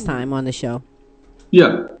freestyled last time on the show.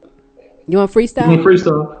 Yeah. You want freestyle? You want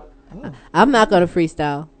freestyle? I'm not going to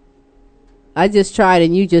freestyle. I just tried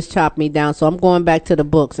and you just chopped me down, so I'm going back to the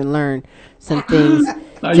books and learn some things.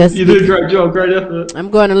 You did a great job, great effort. I'm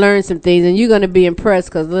going to learn some things, and you're going to be impressed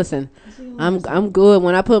because, listen, I'm good.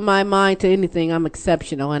 When I put my mind to anything, I'm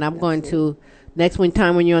exceptional, and I'm going to, next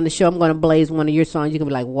time when you're on the show, I'm going to blaze one of your songs. You're going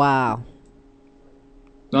to be like, wow.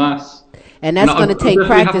 Nice. And that's going to take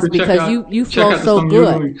practice because you flow so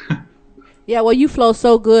good. Yeah, well, you flow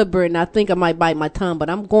so good, Britton. I think I might bite my tongue, but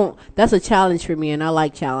that's a challenge for me, and I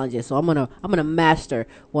like challenges. So I'm gonna master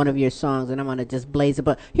one of your songs, and I'm gonna just blaze it.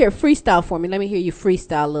 But here, freestyle for me. Let me hear you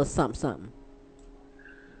freestyle a little something.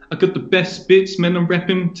 I got the best bits, man. I'm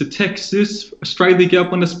rapping to Texas, Australia. Girl,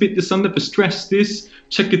 when I spit this, I never stress this.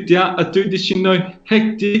 Check it out, I do this,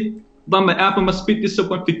 hectic. By my album, I spit this, I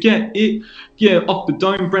won't forget it. Yeah, off the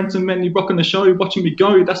dome, Brenton, man, you rocking the show, watching me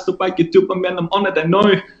go. That's the way you do it, man. I'm on it, I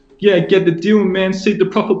know. Yeah, get the deal, man. See the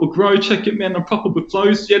profit will grow. Check it, man. I'm profitable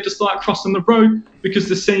flows. Yeah, just like crossing the road because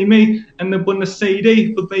they see me and they want the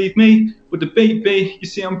CD. Believe me, with the BB, you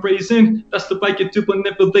see I'm breezing. That's the way you do it,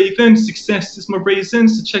 never leaving. Success is my reason.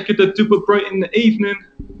 So check it, I do it bright in the evening.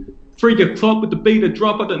 3 o'clock with the beat a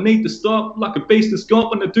drop. I don't need to stop. Like a beast has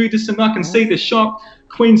got when I do this and I can see the shop.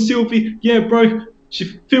 Queen Silvy, yeah, bro.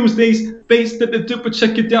 She feels these beats that they do, but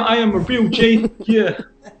check it out. I am a real G. Yeah.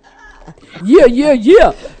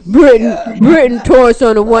 Yeah. Britton Taurus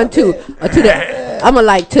on the 1-2. I'm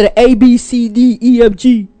to the A B C D E F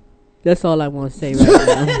G. That's all I want to say right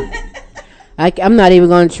now. I'm not even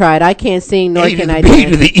going to try it. I can't sing nor can I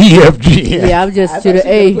dance. To the E F G. Yeah, I'm just to the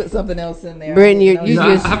A. Put something else in there. Britton, you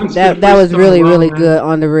just that was really good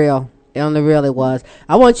on the real. On the real, it was.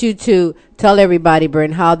 I want you to tell everybody,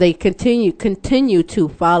 Britton, how they continue to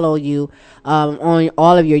follow you on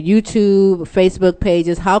all of your YouTube, Facebook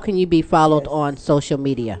pages. How can you be followed on social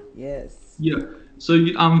media? Yes. Yeah. So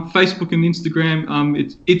Facebook and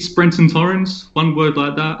Instagram, it's Brenton Torrens, one word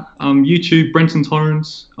like that. YouTube, Brenton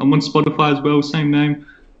Torrens. I'm on Spotify as well, same name.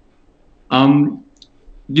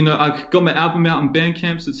 I got my album out on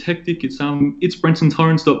Bandcamp, so it's hectic. It's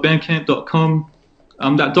brentontorrens.bandcamp.com.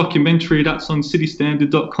 That documentary, that's on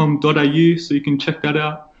citystandard.com.au, so you can check that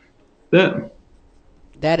out there.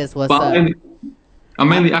 That is what's up. I'm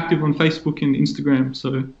mainly active on Facebook and Instagram,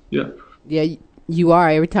 so yeah. Yeah, you are.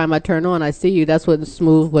 Every time I turn on, I see you. That's what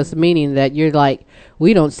Smooth was meaning, that you're like,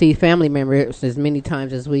 we don't see family members as many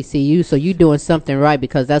times as we see you, so you're doing something right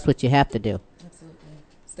because that's what you have to do. Absolutely.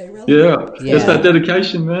 Stay relevant. Yeah, it's that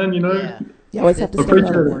dedication, man, Yeah. You always have to stay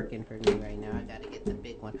relevant. Working for me right now. I got to get the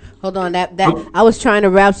big one. Hold on, that I was trying to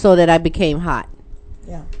rap so that I became hot.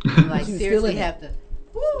 Yeah. I'm like, seriously have to.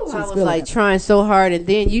 Woo, I was like trying so hard, and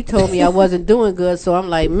then you told me I wasn't doing good, so I'm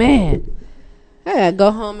like, man, I gotta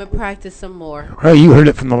go home and practice some more. Well, you heard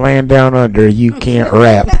it from the land down under. You can't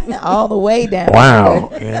rap. All the way down. Wow.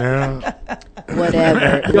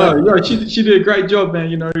 Whatever. Yeah, she did a great job,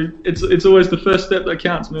 man. It's always the first step that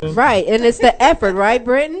counts, man. Right, and it's the effort, right,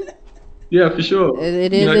 Britton? Yeah, for sure.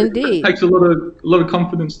 It is indeed. It takes a lot of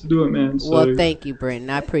confidence to do it, man. So. Well, thank you, Britton.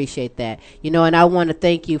 I appreciate that. And I want to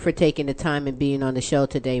thank you for taking the time and being on the show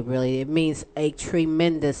today, really. It means a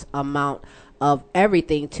tremendous amount of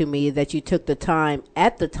everything to me that you took the time,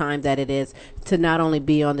 at the time that it is, to not only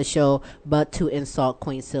be on the show, but to insult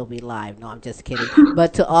Queen Silvy live. No, I'm just kidding.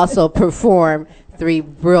 But to also perform 3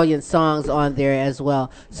 brilliant songs on there as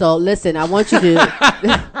well. So listen, I want you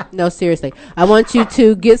to no, seriously, I want you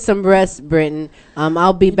to get some rest, Britton.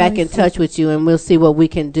 I'll be back in touch with you, and we'll see what we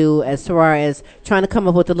can do as far as trying to come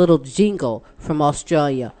up with a little jingle from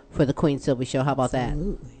Australia for the Queen Silvy Show. How about that?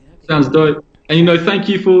 Sounds dope. And thank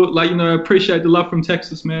you for I appreciate the love from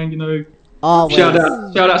Texas, man. Always. Shout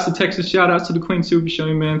outs to Texas. Shout outs to the Queen Silvy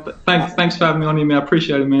Show, man. Thanks for having me on here, man. I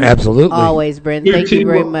appreciate it, man. Absolutely. Always, Brendan. Thank you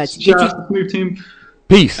very much. Shout out to Smooth Team.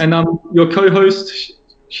 Peace. And your co-host,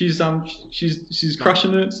 she's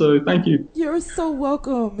crushing it. So thank you. You're so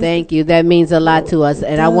welcome. Thank you. That means a lot to us,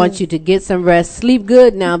 and I want you to get some rest, sleep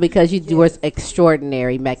good now, because you were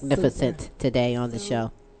extraordinary, magnificent today on the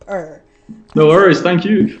show. No worries. Thank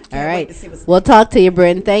you. All right. We'll talk to you,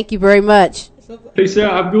 Brendan. Thank you very much. Peace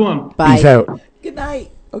out. Have a good one. Bye. Peace out. Good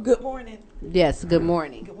night or good morning. Yes, good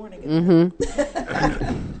morning. Good morning.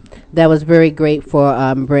 That was very great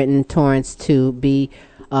for Brenton Torrance to be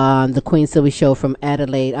on the Queen Silvy Show from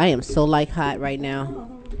Adelaide. I am so hot right now.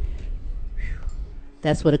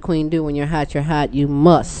 That's what a queen do. When you're hot, you're hot. You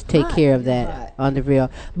must take care of that on the real.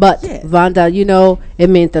 But Vonda, it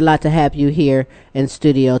meant a lot to have you here in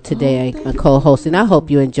studio today, co-hosting. I hope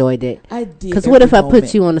you enjoyed it. I did. Because what if I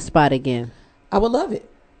put you on the spot again? I would love it.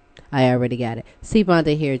 I already got it. See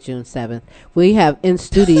Vonda here June 7th. We have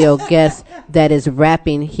in-studio guest that is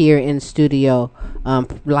rapping here in studio,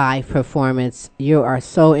 live performance. You are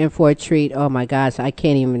so in for a treat. Oh, my gosh. I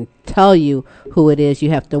can't even tell you who it is.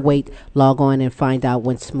 You have to wait, log on, and find out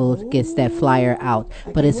when Smooth gets that flyer out.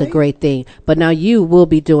 But it's a great thing. But now you will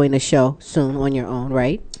be doing a show soon on your own,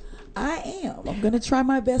 right? I am. I'm going to try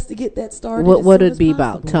my best to get that started. What would it be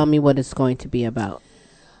about? Tell me what it's going to be about.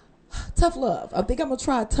 Tough love. I think I'm going to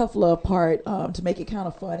try a tough love part to make it kind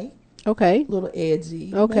of funny. Okay. A little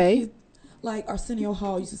edgy. Okay. Like Arsenio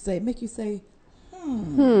Hall used to say, make you say,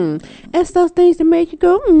 That's those things that make you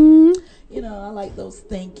go, I like those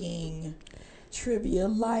thinking, trivia,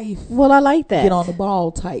 life. Well, I like that. Get on the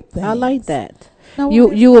ball type thing. I like that. Now,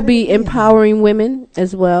 you will be empowering women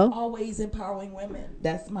as well. Always empowering women.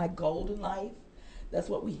 That's my golden life. That's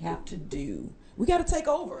what we have to do. We got to take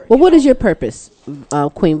over. Well, what is your purpose,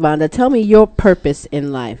 Queen Vonda? Tell me your purpose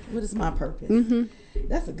in life. What is my purpose?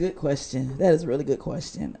 That's a good question. That is a really good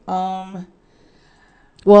question. I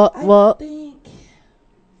think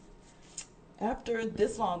after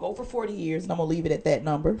this long, over 40 years, and I'm going to leave it at that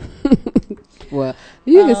number. Well,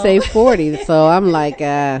 you can say 40, so I'm like...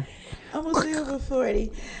 I'm going to say over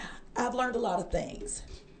 40. I've learned a lot of things.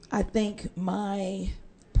 I think my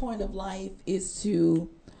point of life is to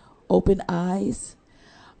open eyes,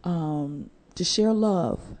 to share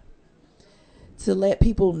love, to let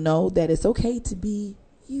people know that it's okay to be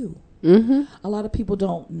you. A lot of people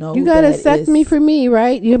don't know. You gotta accept me for me,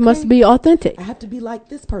 right? You must be authentic. I have to be like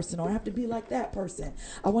this person, or I have to be like that person.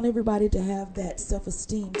 I want everybody to have that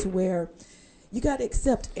self-esteem to where you got to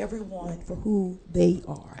accept everyone for who they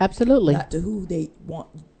are. Absolutely. Not to who they want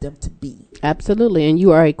them to be. Absolutely. And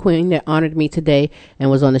you are a queen that honored me today and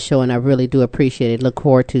was on the show, and I really do appreciate it. Look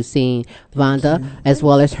forward to seeing Vonda as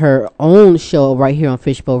well as her own show right here on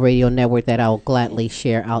Fishbowl Radio Network that I'll gladly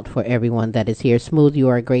share out for everyone that is here. Smooth, you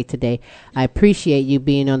are great today. I appreciate you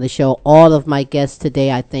being on the show. All of my guests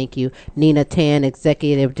today, I thank you. Nina Tan,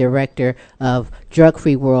 Executive Director of Drug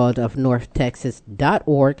Free World of North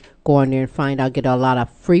Texas.org. Go on there and find out. Get a lot of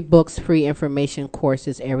free books, free information,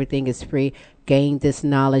 courses. Everything is free. Gain this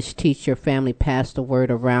knowledge. Teach your family. Pass the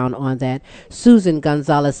word around on that. Susan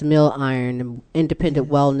Gonzalez Mill Iron, Independent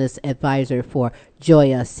Wellness Advisor for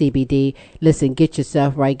Joya CBD. Listen, get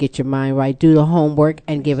yourself right. Get your mind right. Do the homework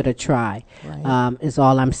and give it a try. Right. Is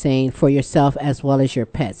all I'm saying for yourself as well as your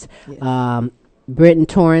pets. Yes. Brenton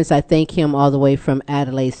Torrance, I thank him all the way from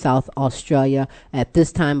Adelaide, South Australia, at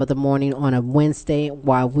this time of the morning on a Wednesday,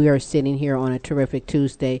 while we are sitting here on a terrific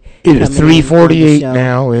Tuesday. It is 3:48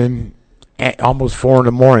 now and almost 4 in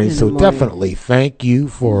the morning. So definitely thank you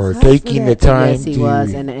for taking the time. Yes, he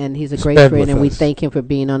was, and he's a great friend, and we thank him for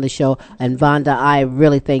being on the show. And Vonda, I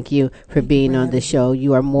really thank you for being on the show.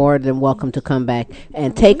 You are more than welcome to come back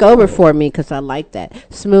and take over for me, because I like that.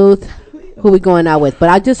 Smooth. Who we going out with? But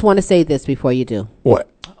I just want to say this before you do. What?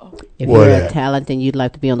 If you're a talent and you'd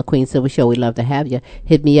like to be on the Queen Silvy Show, we'd love to have you.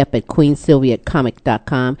 Hit me up at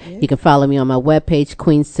queensylvy@comic.com. You can follow me on my webpage,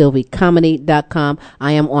 queensylvycomedy.com.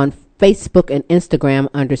 I am on Facebook and Instagram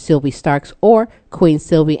under Sylvie Starks or Queen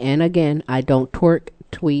Silvy. And again, I don't twerk,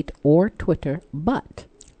 tweet, or Twitter, but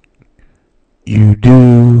you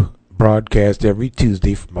do broadcast every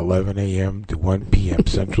Tuesday from 11 a.m. to 1 p.m.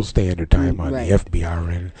 Central Standard Time on the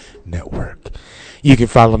FBRN network. You can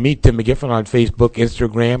follow me, Tim McGiffin, on Facebook,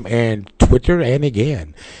 Instagram, and Twitter. And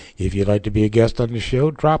again, if you'd like to be a guest on the show,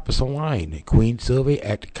 drop us a line at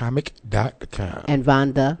queensylvy@comic.com. And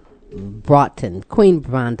Vonda Broughton, Queen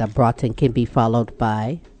Vonda Broughton, can be followed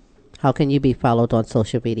by, how can you be followed on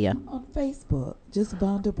social media? On Facebook, just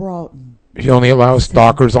Vonda Broughton. She only allows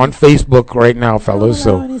stalkers on Facebook right now, fellas. I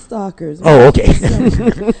don't allow any stalkers. Oh, okay.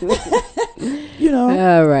 You know.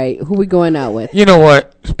 All right. Who we going out with? You know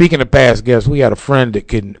what? Speaking of past guests, we had a friend that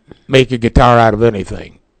can make a guitar out of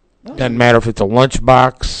anything. Doesn't matter if it's a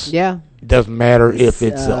lunchbox. Yeah. Doesn't matter if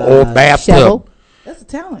it's an old bathtub. Shovel. That's a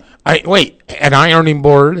talent. An ironing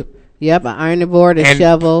board. Yep, an ironing board, a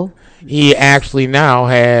shovel. He actually now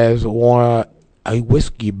has a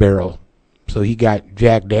whiskey barrel. So he got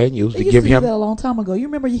Jack Daniels to give him. That a long time ago. You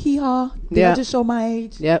remember Hee Haw? Did I just show my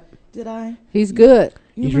age? Yep. Did I? He's good.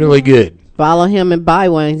 He's really good. Follow him and buy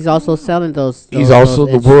one. He's also selling those. He's also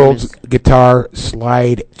the world's guitar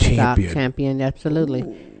slide champion. Champion, absolutely.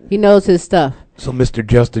 He knows his stuff. So Mr.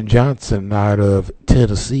 Justin Johnson out of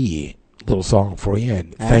Tennessee, little song for you.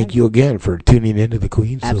 And thank you again for tuning into the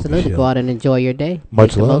Queen Silvy Show. Absolutely. Go out and enjoy your day.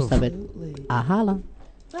 Much Make love. the most of it. Holla.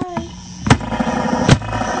 Bye.